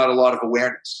kid without a lot of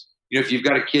awareness. If you've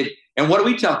got a kid, and what do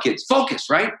we tell kids? Focus,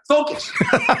 right? Focus.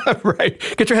 Right.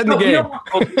 Get your head in the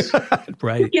game.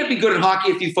 Right. You can't be good at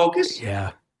hockey if you focus.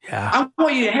 Yeah. Yeah. I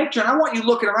want you to head turn. I want you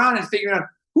looking around and figuring out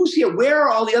who's here. Where are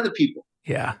all the other people?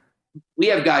 Yeah. We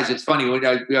have guys, it's funny, we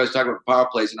always talk about power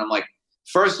plays, and I'm like,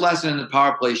 first lesson in the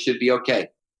power play should be, okay,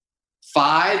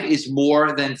 5 is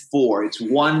more than 4. It's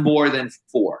 1 more than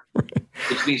 4,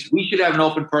 which means we should have an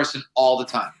open person all the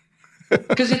time.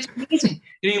 Because it's amazing.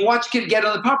 You watch a kid get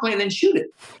on the power play and then shoot it.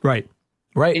 Right.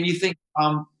 Right. And you think,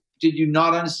 did you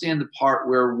not understand the part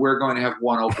where we're going to have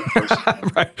one open person?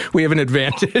 Right. We have an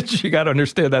advantage. You got to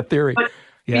understand that theory. But,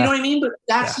 you know what I mean? But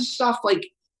that's the stuff, like,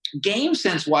 game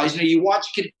sense wise, you watch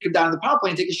a kid come down to the power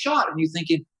play and take a shot, and you're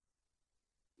thinking,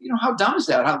 how dumb is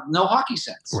that? No hockey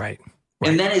sense. Right.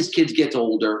 And then as kids get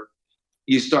older,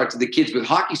 you start to the kids with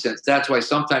hockey sense. That's why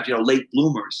sometimes, late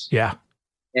bloomers. Yeah.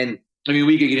 And I mean,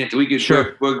 we could get into,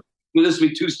 sure. This will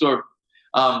be 2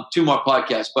 more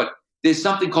podcasts, but there's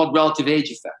something called relative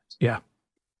age effect. Yeah.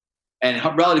 And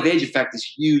relative age effect is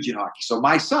huge in hockey. So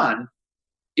my son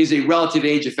is a relative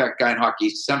age effect guy in hockey.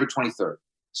 He's December 23rd.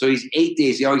 So he's 8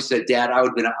 days. He always said, Dad, I would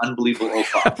have been an unbelievable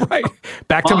 05. Right.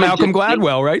 Back to Malcolm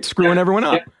Gladwell, right? Screwing everyone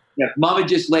up. Yeah. Mom had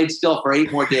just laid still for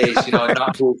 8 more days, and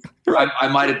not move. I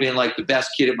might have been like the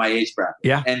best kid at my age bracket.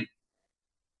 Yeah.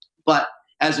 But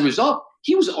as a result,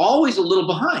 he was always a little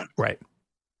behind. Right.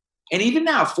 And even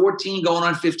now, 14 going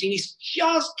on 15, he's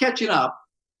just catching up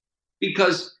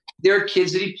because there are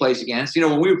kids that he plays against.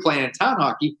 When we were playing in town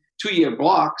hockey, 2-year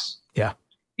blocks. Yeah.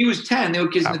 He was 10. There were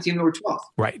kids on the team that were 12.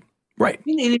 Right. Right.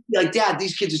 And he'd be like, Dad,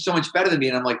 these kids are so much better than me.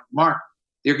 And I'm like, Mark,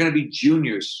 they're going to be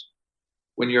juniors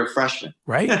when you're a freshman.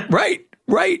 Right.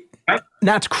 Right.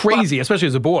 That's crazy, especially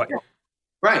as a boy.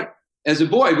 Right. As a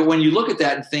boy. But when you look at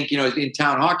that and think, in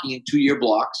town hockey in 2-year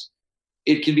blocks,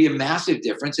 it can be a massive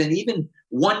difference. And even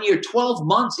 1 year, 12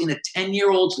 months in a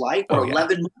 10-year-old's life or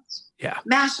 11 months. Yeah.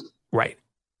 Massive. Right.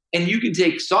 And you can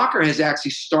take soccer has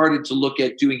actually started to look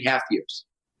at doing half years.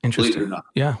 Interesting. Believe it or not.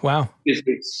 Yeah. Wow. Because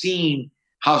they've seen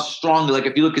how strongly, like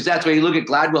if you look, because that's why you look at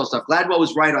Gladwell stuff. Gladwell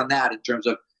was right on that in terms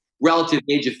of relative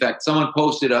age effect. Someone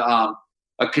posted a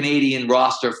Canadian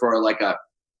roster for like a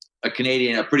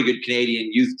pretty good Canadian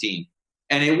youth team.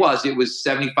 And it was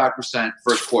 75%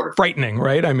 first quarter. Frightening,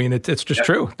 right? I mean, it's just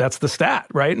true. That's the stat,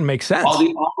 right? It makes sense. All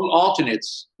the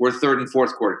alternates were third and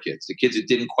fourth quarter kids. The kids that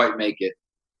didn't quite make it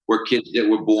were kids that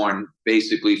were born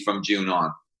basically from June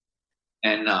on.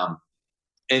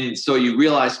 And so you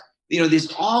realize,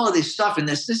 there's all of this stuff, and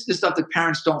this is the stuff that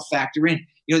parents don't factor in.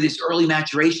 This early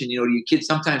maturation, your kids,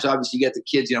 sometimes obviously you get the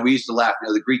kids, we used to laugh,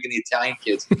 the Greek and the Italian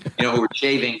kids, who were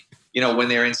shaving, when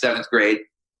they're in 7th grade.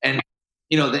 And,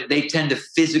 they tend to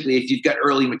physically, if you've got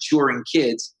early maturing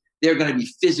kids, they're going to be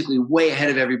physically way ahead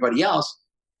of everybody else.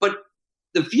 But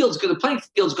the playing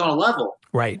field's going to level.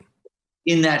 Right.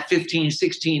 In that 15,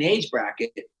 16 age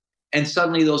bracket. And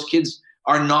suddenly those kids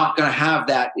are not going to have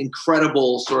that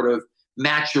incredible sort of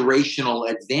maturational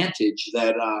advantage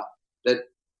that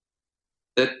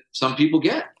some people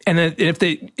get. And then if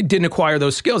they didn't acquire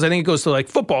those skills, I think it goes to like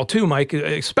football too, Mike,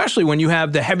 especially when you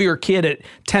have the heavier kid at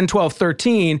 10, 12,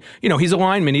 13, he's a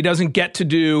lineman. He doesn't get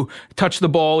to touch the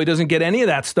ball. He doesn't get any of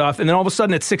that stuff. And then all of a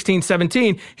sudden at 16,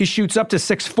 17, he shoots up to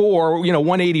 6'4",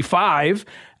 185,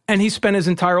 and he spent his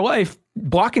entire life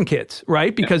blocking kids,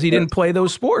 right? Because he didn't play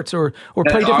those sports or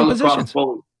play different positions.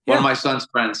 One of my son's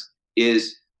friends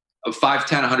is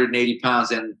 5'10", 180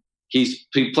 pounds, and he's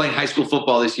playing high school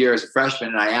football this year as a freshman.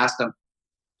 And I asked him,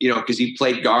 because he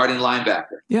played guard and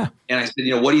linebacker. Yeah. And I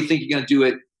said, what do you think you're going to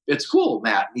do at school,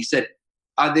 Matt? And he said,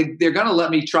 they're going to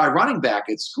let me try running back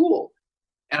at school.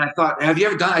 And I thought, have you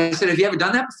ever done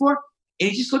that before? And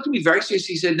he just looked at me very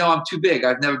seriously. He said, no, I'm too big.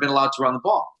 I've never been allowed to run the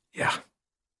ball. Yeah.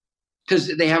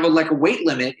 Because they have a weight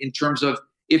limit in terms of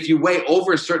if you weigh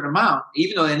over a certain amount,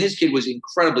 even though, and this kid was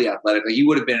incredibly athletic, he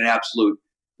would have been an absolute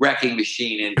wrecking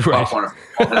machine and up on a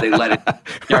football, they let it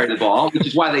carry the ball, which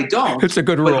is why they don't. It's a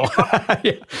good rule.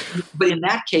 Yeah. But in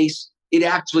that case, it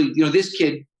actually, this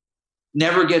kid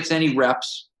never gets any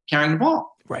reps carrying the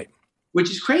ball. Right.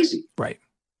 Which is crazy. Right.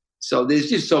 So there's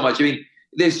just so much. I mean,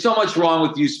 there's so much wrong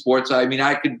with youth sports. I mean,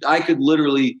 I could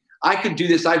do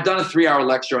this. I've done a 3-hour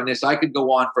lecture on this. I could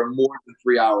go on for more than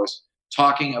 3 hours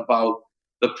talking about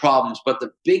the problems. But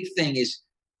the big thing is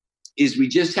we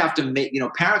just have to make,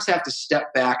 parents have to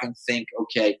step back and think,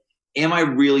 okay, am I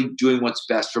really doing what's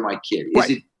best for my kid?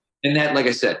 Right. And that, like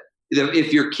I said,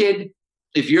 if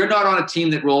you're not on a team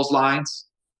that rolls lines,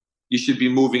 you should be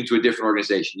moving to a different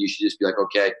organization. You should just be like,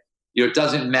 okay, it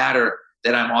doesn't matter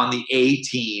that I'm on the A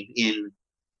team in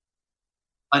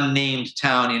unnamed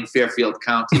town in Fairfield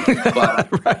County.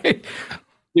 But right.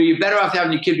 You're better off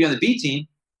having your kid be on the B team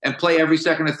and play every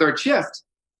second or third shift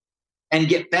and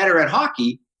get better at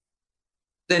hockey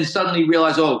than suddenly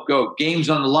realize, game's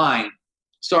on the line.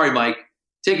 Sorry, Mike,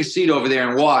 take a seat over there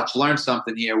and watch, learn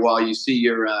something here while you see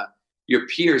your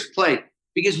peers play.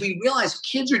 Because we realize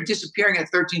kids are disappearing at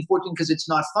 13, 14 because it's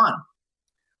not fun.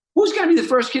 Who's going to be the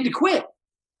first kid to quit?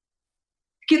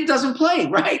 The kid doesn't play,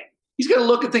 right? He's going to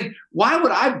look and think, why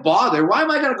would I bother? Why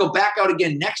am I going to go back out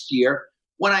again next year?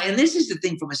 And this is the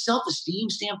thing from a self-esteem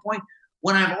standpoint,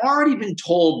 when I've already been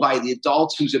told by the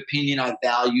adults whose opinion I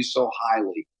value so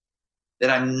highly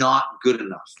that I'm not good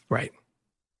enough. Right.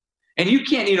 And you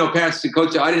can't, parents to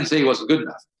coach, I didn't say he wasn't good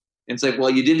enough. And it's like,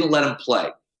 well, you didn't let him play.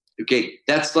 Okay.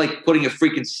 That's like putting a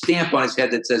freaking stamp on his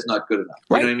head that says not good enough.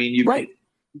 Right. You know what I mean?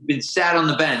 You've been sat on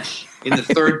the bench in the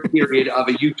third period of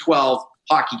a U12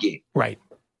 hockey game. Right.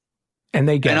 And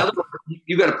they get it.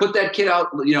 You got to put that kid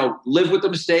out, live with the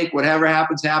mistake. Whatever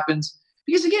happens, happens.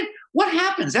 Because again, what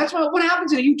happens? What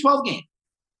happens in a U12 game?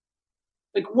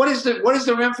 Like, what is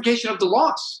the ramification of the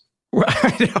loss?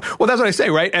 Right. Well, that's what I say,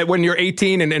 right? When you're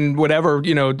 18 and whatever,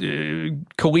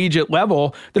 collegiate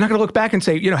level, they're not going to look back and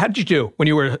say, how did you do when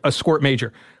you were a squirt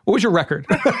major? What was your record?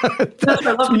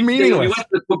 That's meaningless. We went to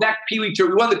the Quebec Pee Wee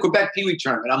tournament. We won the Quebec Pee Wee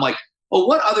tournament. I'm like, well,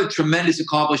 what other tremendous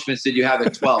accomplishments did you have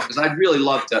at 12? Because I'd really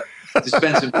love to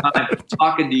spend some time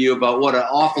talking to you about what an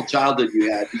awful childhood you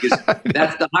had, because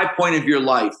that's the high point of your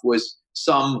life was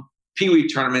some Pee Wee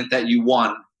tournament that you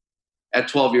won at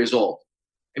 12 years old.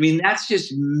 I mean, that's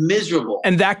just miserable.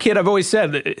 And that kid, I've always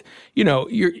said,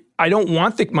 I don't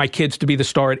want my kids to be the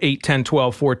star at 8, 10,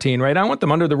 12, 14, right? I want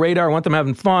them under the radar. I want them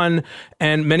having fun.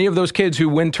 And many of those kids who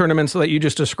win tournaments that you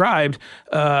just described,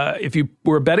 if you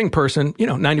were a betting person,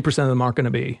 90% of them aren't going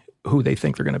to be who they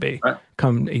think they're going to be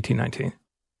come 18, 19.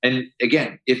 And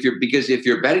again, if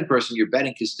you're a betting person, you're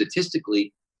betting because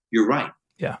statistically, you're right.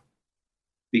 Yeah.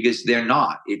 Because they're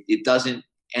not. It doesn't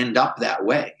end up that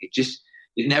way.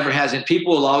 It never has. And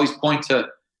people will always point to,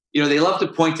 they love to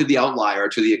point to the outlier,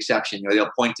 to the exception. They'll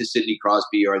point to Sidney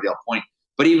Crosby, or they'll point.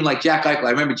 But even like Jack Eichel, I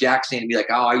remember Jack saying to me like,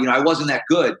 I wasn't that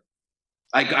good.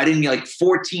 I didn't like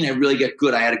 14. I really get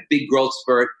good. I had a big growth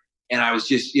spurt, and I was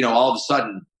just, all of a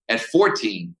sudden at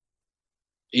 14,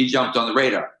 he jumped on the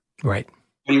radar. Right.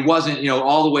 But he wasn't,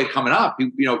 all the way coming up.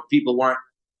 People weren't.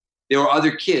 There were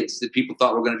other kids that people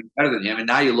thought were going to be better than him, and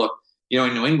now you look.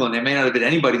 In New England, there may not have been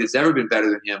anybody that's ever been better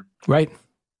than him. Right.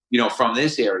 From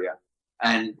this area.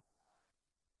 And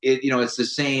it's the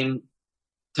same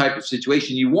type of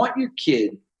situation. You want your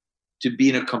kid to be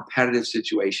in a competitive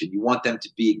situation. You want them to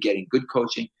be getting good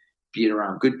coaching, being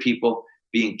around good people,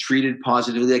 being treated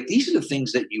positively. Like, these are the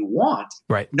things that you want.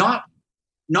 Right. Not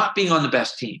being on the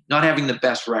best team, not having the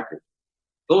best record.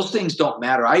 Those things don't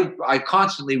matter. I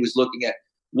constantly was looking at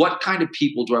what kind of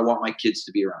people do I want my kids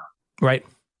to be around? Right.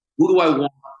 Who do I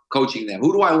want coaching them?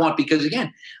 Who do I want? Because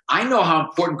again, I know how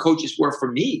important coaches were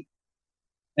for me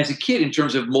as a kid in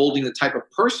terms of molding the type of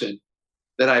person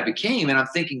that I became. And I'm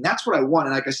thinking that's what I want.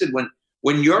 And like I said,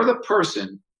 when you're the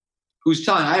person who's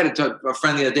telling, I had a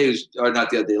friend the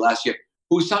other day, last year,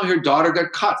 who was telling me her daughter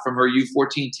got cut from her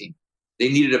U14 team. They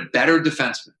needed a better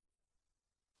defenseman.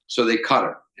 So they cut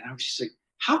her. And I was just like,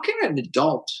 how can an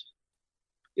adult,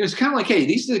 it's kind of like, hey,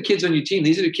 these are the kids on your team.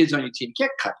 These are the kids on your team. You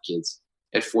can't cut kids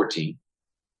at 14.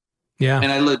 Yeah.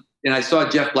 And I saw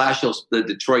Jeff Blashill, the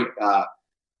Detroit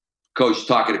coach,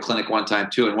 talk at a clinic one time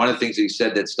too. And one of the things that he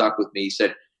said that stuck with me, he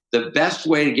said, the best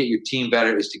way to get your team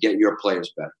better is to get your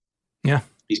players better. Yeah.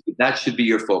 He said, that should be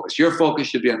your focus. Your focus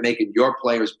should be on making your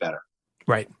players better.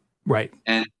 Right. Right.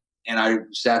 And I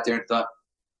sat there and thought,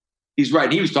 he's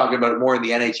right. He was talking about it more in the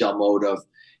NHL mode of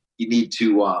you need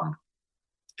to,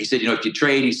 he said, if you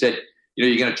trade, he said,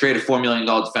 you're going to trade a $4 million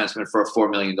defenseman for a $4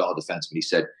 million defenseman. He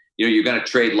said, you're going to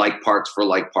trade like parts for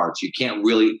like parts. You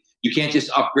can't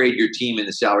just upgrade your team in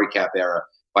the salary cap era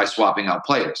by swapping out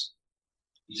players.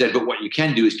 He said, but what you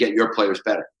can do is get your players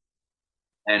better.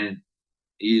 And,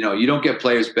 you don't get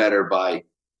players better by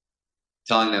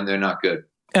telling them they're not good.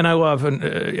 And I love, and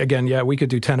again, yeah, we could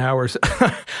do 10 hours.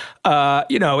 It's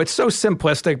so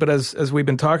simplistic, but as we've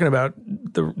been talking about,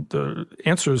 the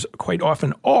answers quite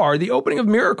often are the opening of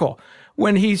Miracle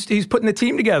when he's putting the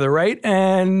team together, right?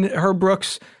 And Herb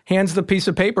Brooks hands the piece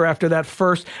of paper after that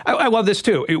first. I love this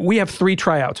too. We have 3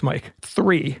 tryouts, Mike,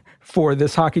 3 for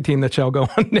this hockey team that shall go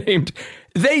unnamed.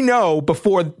 They know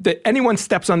before anyone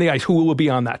steps on the ice who will be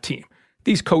on that team.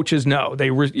 These coaches know.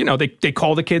 They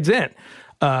call the kids in.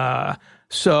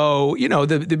 So,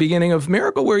 the beginning of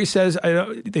Miracle where he says,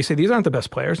 they say, these aren't the best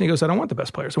players. And he goes, I don't want the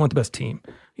best players. I want the best team.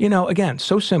 Again,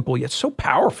 so simple, yet so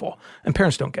powerful. And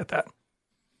parents don't get that.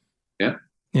 Yeah.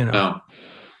 No.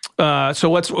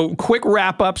 So let's quick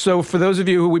wrap up. So for those of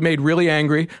you who we made really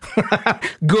angry,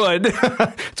 good.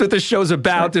 That's what this show's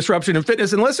about, disruption in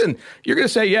fitness. And listen, you're going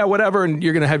to say, yeah, whatever. And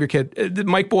you're going to have your kid.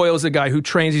 Mike Boyle is a guy who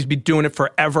trains. He's been doing it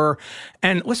forever.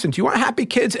 And listen, do you want happy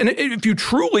kids? And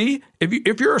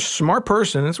if you're a smart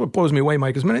person, that's what blows me away,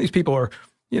 Mike, because many of these people are,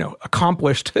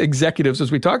 accomplished executives,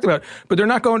 as we talked about, but they're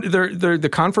not going, they're the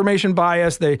confirmation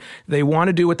bias. They want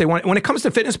to do what they want. When it comes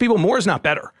to fitness people, more is not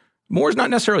better. More is not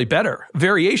necessarily better.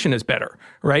 Variation is better,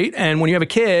 right? And when you have a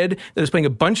kid that is playing a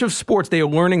bunch of sports, they are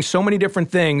learning so many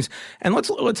different things. And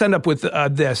let's end up with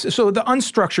this. So the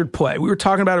unstructured play. We were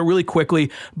talking about it really quickly,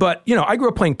 but I grew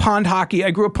up playing pond hockey.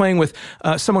 I grew up playing with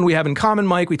someone we have in common,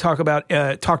 Mike. We talked about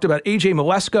AJ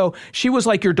Malesko. She was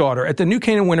like your daughter. At the New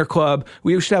Canaan Winter Club,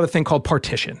 we used to have a thing called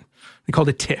partition. They called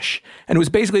it Tish. And it was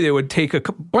basically they would take a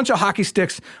bunch of hockey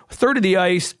sticks, a third of the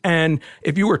ice, and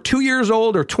if you were 2 years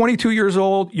old or 22 years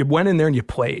old, you went in there and you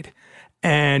played.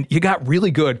 And you got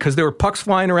really good because there were pucks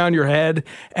flying around your head,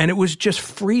 and it was just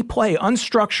free play,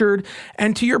 unstructured.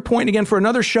 And to your point, again, for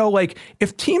another show, like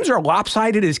if teams are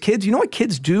lopsided as kids, you know what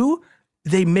kids do?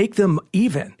 They make them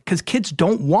even because kids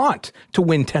don't want to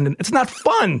win 10 it's not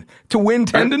fun to win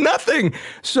 10-0.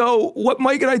 So what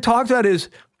Mike and I talked about is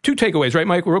 2 takeaways, right,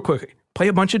 Mike? Real quickly. Play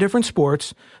a bunch of different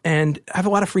sports and have a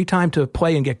lot of free time to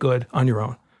play and get good on your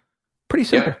own. Pretty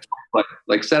simple. Yeah.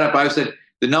 Like set up, I said,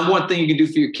 the number one thing you can do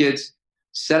for your kids,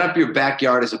 set up your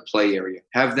backyard as a play area.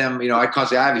 Have them, I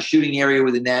constantly, I have a shooting area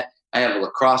with a net. I have a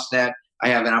lacrosse net.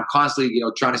 And I'm constantly,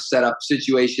 trying to set up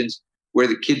situations where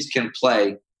the kids can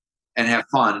play and have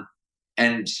fun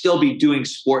and still be doing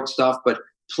sport stuff. But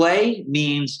play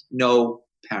means no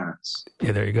parents.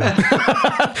 Yeah, there you go.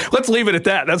 Let's leave it at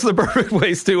that. That's the perfect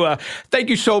place to thank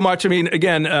you so much. I mean,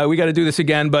 again, we got to do this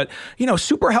again, but,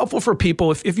 super helpful for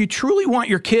people. If you truly want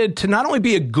your kid to not only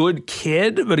be a good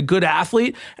kid, but a good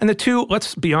athlete, and the two,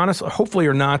 let's be honest, hopefully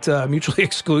are not mutually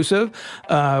exclusive.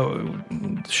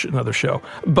 Another show.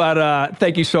 But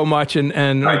thank you so much, and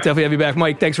I'll definitely have you back.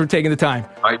 Mike, thanks for taking the time.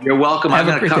 All right, you're welcome. I'm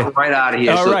going to cut right out of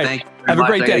here. All right. Thank you very have much. A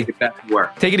great day. Get back to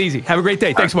work. Take it easy. Have a great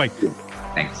day. Thanks, Mike.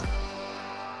 Thanks.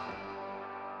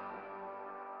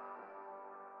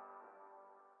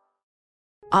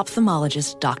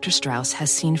 Ophthalmologist Dr. Strauss has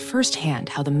seen firsthand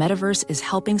how the metaverse is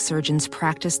helping surgeons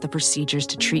practice the procedures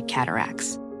to treat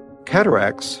cataracts.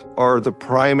 Cataracts are the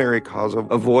primary cause of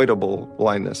avoidable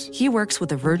blindness. He works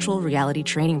with a virtual reality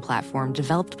training platform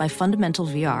developed by Fundamental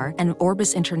VR and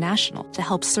Orbis International to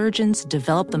help surgeons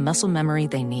develop the muscle memory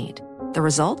they need. The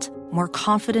result? More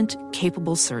confident,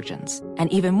 capable surgeons.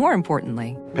 And even more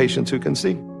importantly, patients who can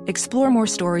see. Explore more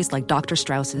stories like Dr.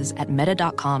 Strauss's at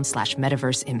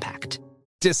meta.com/metaverseimpact.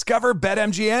 Discover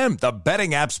BetMGM, the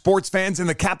betting app sports fans in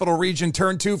the capital region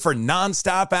turn to for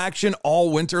nonstop action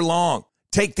all winter long.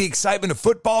 Take the excitement of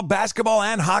football, basketball,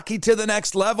 and hockey to the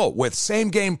next level with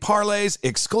same-game parlays,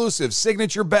 exclusive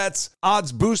signature bets,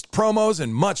 odds boost promos,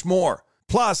 and much more.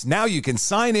 Plus, now you can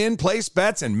sign in, place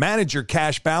bets, and manage your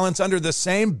cash balance under the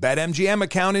same BetMGM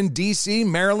account in D.C.,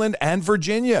 Maryland, and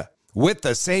Virginia. With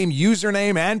the same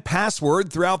username and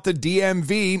password throughout the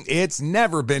DMV, it's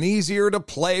never been easier to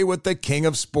play with the king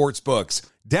of sportsbooks.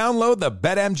 Download the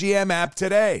BetMGM app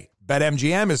today.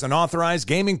 BetMGM is an authorized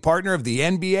gaming partner of the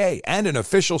NBA and an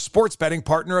official sports betting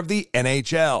partner of the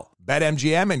NHL.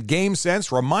 BetMGM and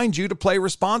GameSense remind you to play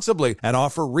responsibly and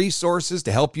offer resources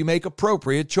to help you make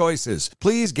appropriate choices.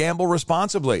 Please gamble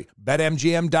responsibly.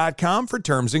 BetMGM.com for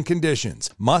terms and conditions.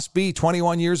 Must be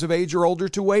 21 years of age or older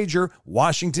to wager.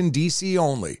 Washington, D.C.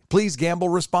 only. Please gamble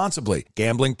responsibly.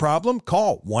 Gambling problem?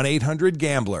 Call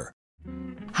 1-800-GAMBLER.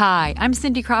 Hi, I'm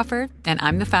Cindy Crawford, and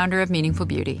I'm the founder of Meaningful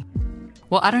Beauty.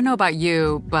 Well, I don't know about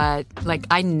you, but like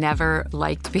I never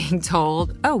liked being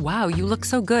told, oh, wow, you look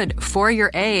so good for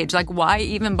your age. Like, why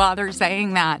even bother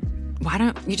saying that? Why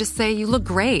don't you just say you look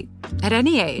great at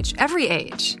any age, every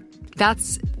age?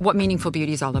 That's what Meaningful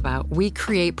Beauty is all about. We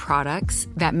create products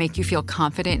that make you feel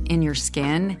confident in your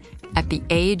skin at the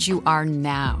age you are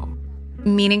now.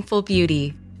 Meaningful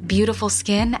Beauty. Beautiful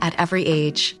skin at every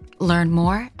age. Learn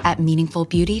more at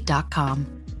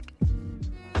meaningfulbeauty.com.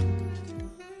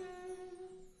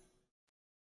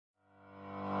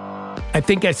 I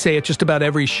think I say it just about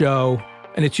every show,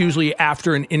 and it's usually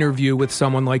after an interview with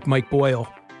someone like Mike Boyle,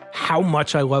 how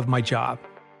much I love my job.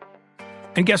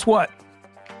 And guess what?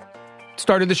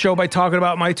 Started the show by talking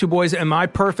about my two boys. Am I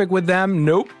perfect with them?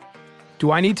 Nope.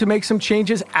 Do I need to make some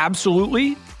changes?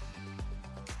 Absolutely.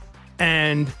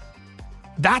 And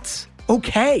that's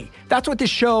okay. That's what this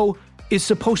show is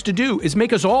supposed to do, is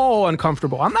make us all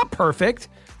uncomfortable. I'm not perfect.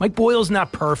 Mike Boyle's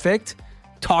not perfect.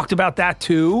 Talked about that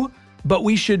too. But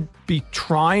we should be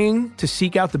trying to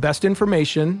seek out the best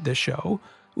information, this show.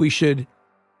 We should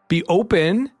be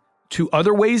open to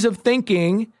other ways of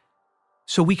thinking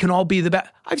so we can all be the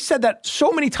best. I've said that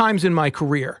so many times in my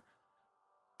career.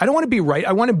 I don't want to be right.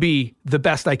 I want to be the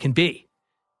best I can be.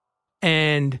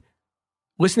 And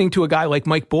listening to a guy like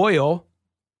Mike Boyle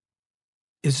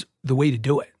is the way to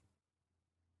do it.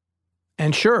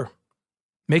 And sure,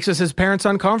 makes us as parents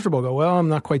uncomfortable. Go, well, I'm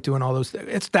not quite doing all those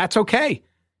things. That's okay.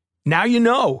 Now you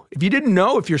know. If you didn't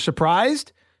know, if you're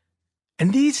surprised,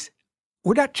 and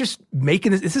we're not just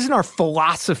making this isn't our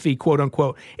philosophy, quote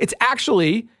unquote. It's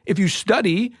actually, if you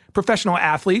study professional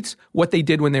athletes, what they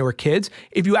did when they were kids,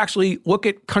 if you actually look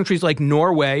at countries like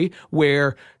Norway,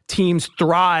 where teams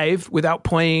thrive without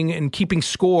playing and keeping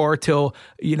score till,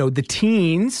 the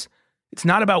teens, it's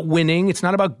not about winning. It's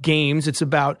not about games. It's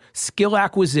about skill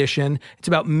acquisition. It's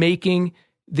about making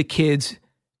the kids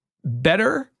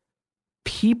better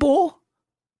people,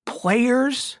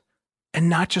 players, and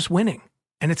not just winning.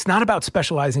 And it's not about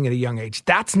specializing at a young age.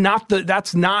 That's not, if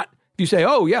you say,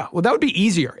 oh yeah, well, that would be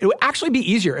easier. It would actually be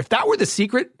easier. If that were the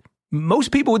secret,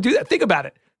 most people would do that. Think about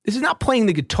it. This is not playing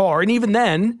the guitar. And even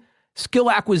then, skill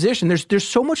acquisition, there's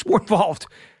so much more involved.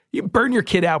 You burn your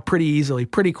kid out pretty easily,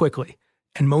 pretty quickly.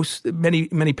 And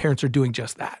many parents are doing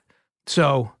just that.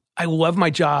 So I love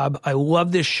my job. I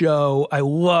love this show. I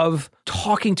love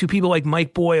talking to people like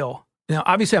Mike Boyle. Now,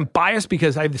 obviously, I'm biased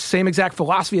because I have the same exact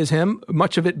philosophy as him,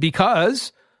 much of it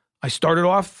because I started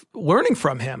off learning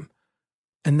from him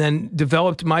and then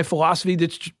developed my philosophy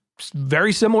that's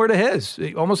very similar to his,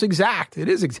 almost exact. It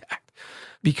is exact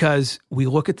because we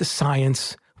look at the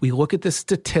science, we look at the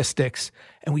statistics,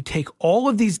 and we take all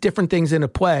of these different things into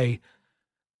play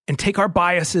and take our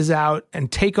biases out and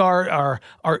take our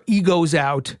egos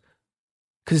out,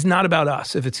 because it's not about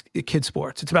us if it's kid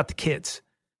sports. It's about the kids.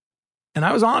 And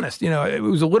I was honest. It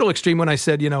was a little extreme when I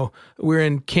said, we're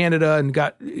in Canada and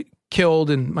got killed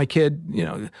and my kid,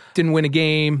 didn't win a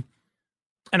game.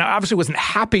 And I obviously wasn't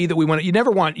happy that we won.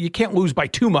 You can't lose by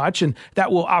too much. And that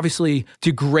will obviously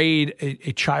degrade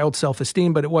a child's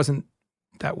self-esteem, but it wasn't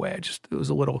that way. It was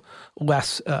a little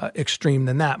less extreme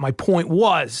than that. My point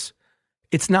was,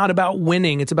 it's not about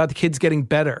winning. It's about the kids getting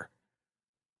better.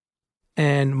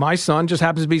 And my son just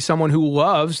happens to be someone who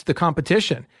loves the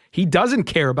competition. He doesn't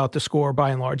care about the score by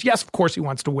and large. Yes, of course he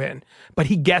wants to win, but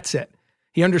he gets it.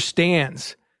 He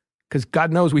understands, because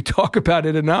God knows we talk about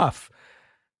it enough.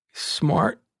 He's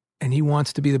smart, and he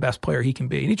wants to be the best player he can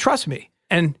be. And he trusts me.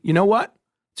 And you know what?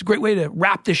 It's a great way to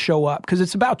wrap this show up, because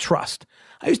it's about trust.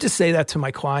 I used to say that to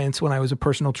my clients when I was a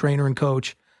personal trainer and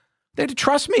coach. They had to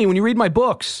trust me when you read my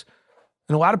books.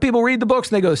 And a lot of people read the books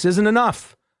and they go, this isn't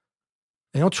enough.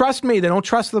 They don't trust me. They don't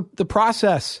trust the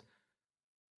process.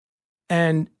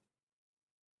 And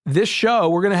this show,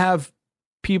 we're going to have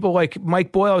people like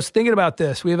Mike Boyle. I was thinking about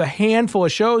this. We have a handful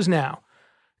of shows now.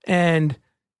 And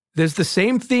there's the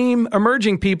same theme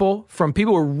emerging, people from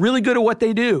people who are really good at what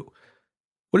they do.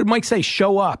 What did Mike say?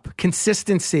 Show up.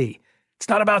 Consistency. It's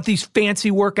not about these fancy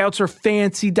workouts or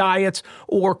fancy diets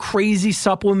or crazy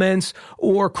supplements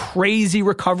or crazy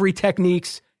recovery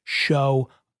techniques. Show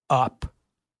up.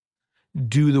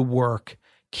 Do the work.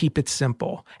 Keep it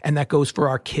simple. And that goes for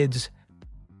our kids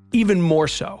even more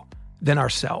so than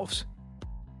ourselves.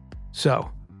 So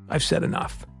I've said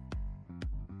enough.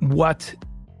 What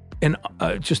an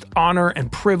just honor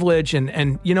and privilege.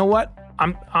 And you know what?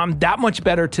 I'm that much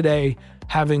better today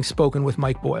having spoken with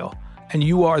Mike Boyle. And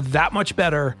you are that much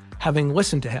better having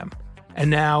listened to him. And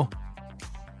now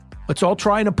let's all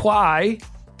try and apply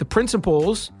the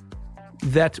principles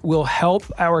that will help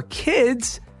our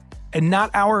kids and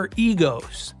not our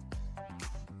egos.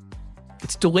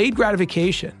 It's delayed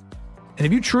gratification.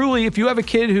 And if you have a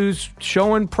kid who's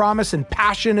showing promise and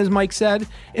passion, as Mike said,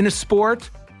 in a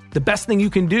sport, the best thing you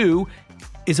can do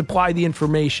is apply the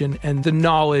information and the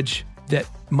knowledge that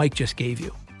Mike just gave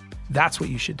you. That's what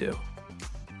you should do.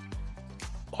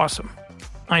 Awesome.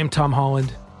 I am Tom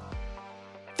Holland.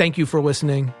 Thank you for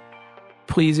listening.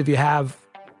 Please, if you have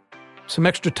some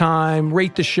extra time,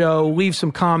 rate the show, leave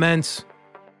some comments.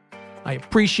 I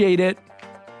appreciate it.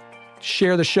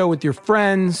 Share the show with your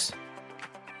friends.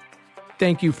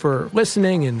 Thank you for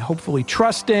listening and hopefully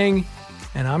trusting.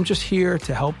 And I'm just here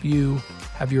to help you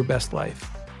have your best life.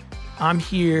 I'm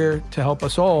here to help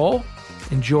us all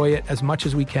enjoy it as much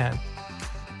as we can.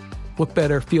 Look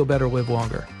better, feel better, live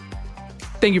longer.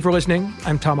 Thank you for listening.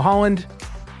 I'm Tom Holland,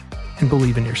 and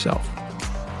believe in yourself.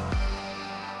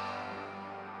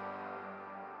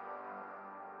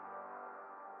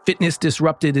 Fitness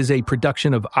Disrupted is a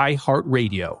production of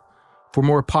iHeartRadio. For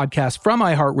more podcasts from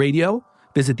iHeartRadio,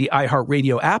 visit the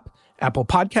iHeartRadio app, Apple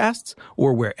Podcasts,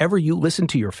 or wherever you listen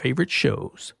to your favorite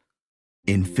shows.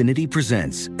 Infiniti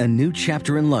presents a new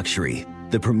chapter in luxury,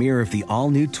 the premiere of the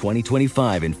all-new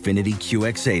 2025 Infiniti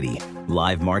QX80,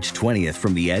 live March 20th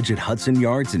from the Edge at Hudson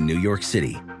Yards in New York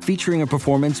City, featuring a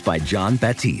performance by John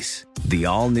Batiste. The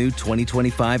all-new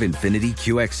 2025 Infiniti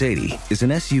QX80 is an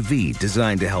SUV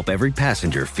designed to help every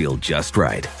passenger feel just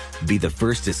right. Be the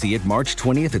first to see it March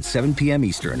 20th at 7 p.m.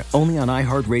 Eastern, only on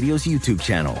iHeartRadio's YouTube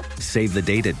channel. Save the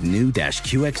date at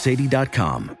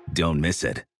new-QX80.com. Don't miss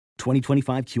it.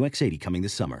 2025 QX80 coming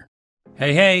this summer.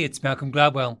 Hey, it's Malcolm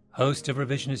Gladwell, host of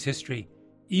Revisionist History.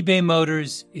 eBay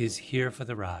Motors is here for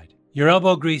the ride. Your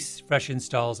elbow grease, fresh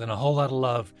installs, and a whole lot of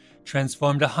love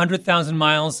transformed 100,000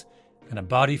 miles and a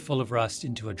body full of rust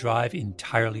into a drive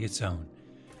entirely its own.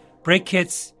 Brake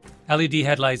kits, LED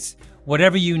headlights,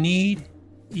 whatever you need,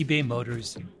 eBay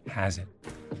Motors has it.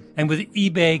 And with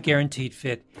eBay Guaranteed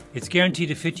Fit, it's guaranteed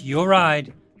to fit your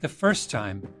ride the first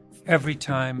time, every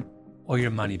time, or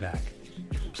your money back.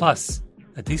 Plus,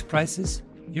 at these prices,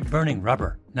 you're burning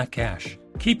rubber, not cash.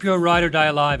 Keep your ride or die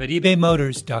alive at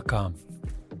ebaymotors.com.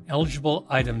 Eligible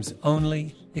items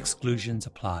only. Exclusions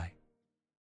apply.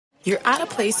 You're at a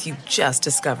place you just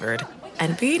discovered.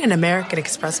 And being an American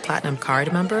Express Platinum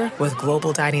card member with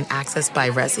Global Dining Access by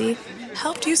Resy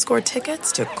helped you score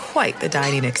tickets to quite the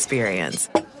dining experience.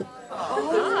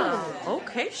 Oh,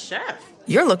 okay, chef.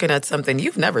 You're looking at something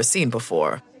you've never seen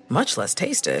before, much less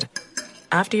tasted.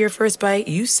 After your first bite,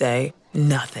 you say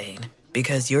nothing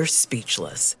because you're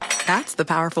speechless. That's the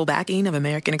powerful backing of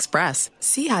American Express.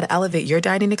 See how to elevate your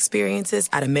dining experiences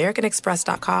at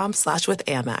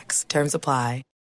americanexpress.com/withAmex. Terms apply.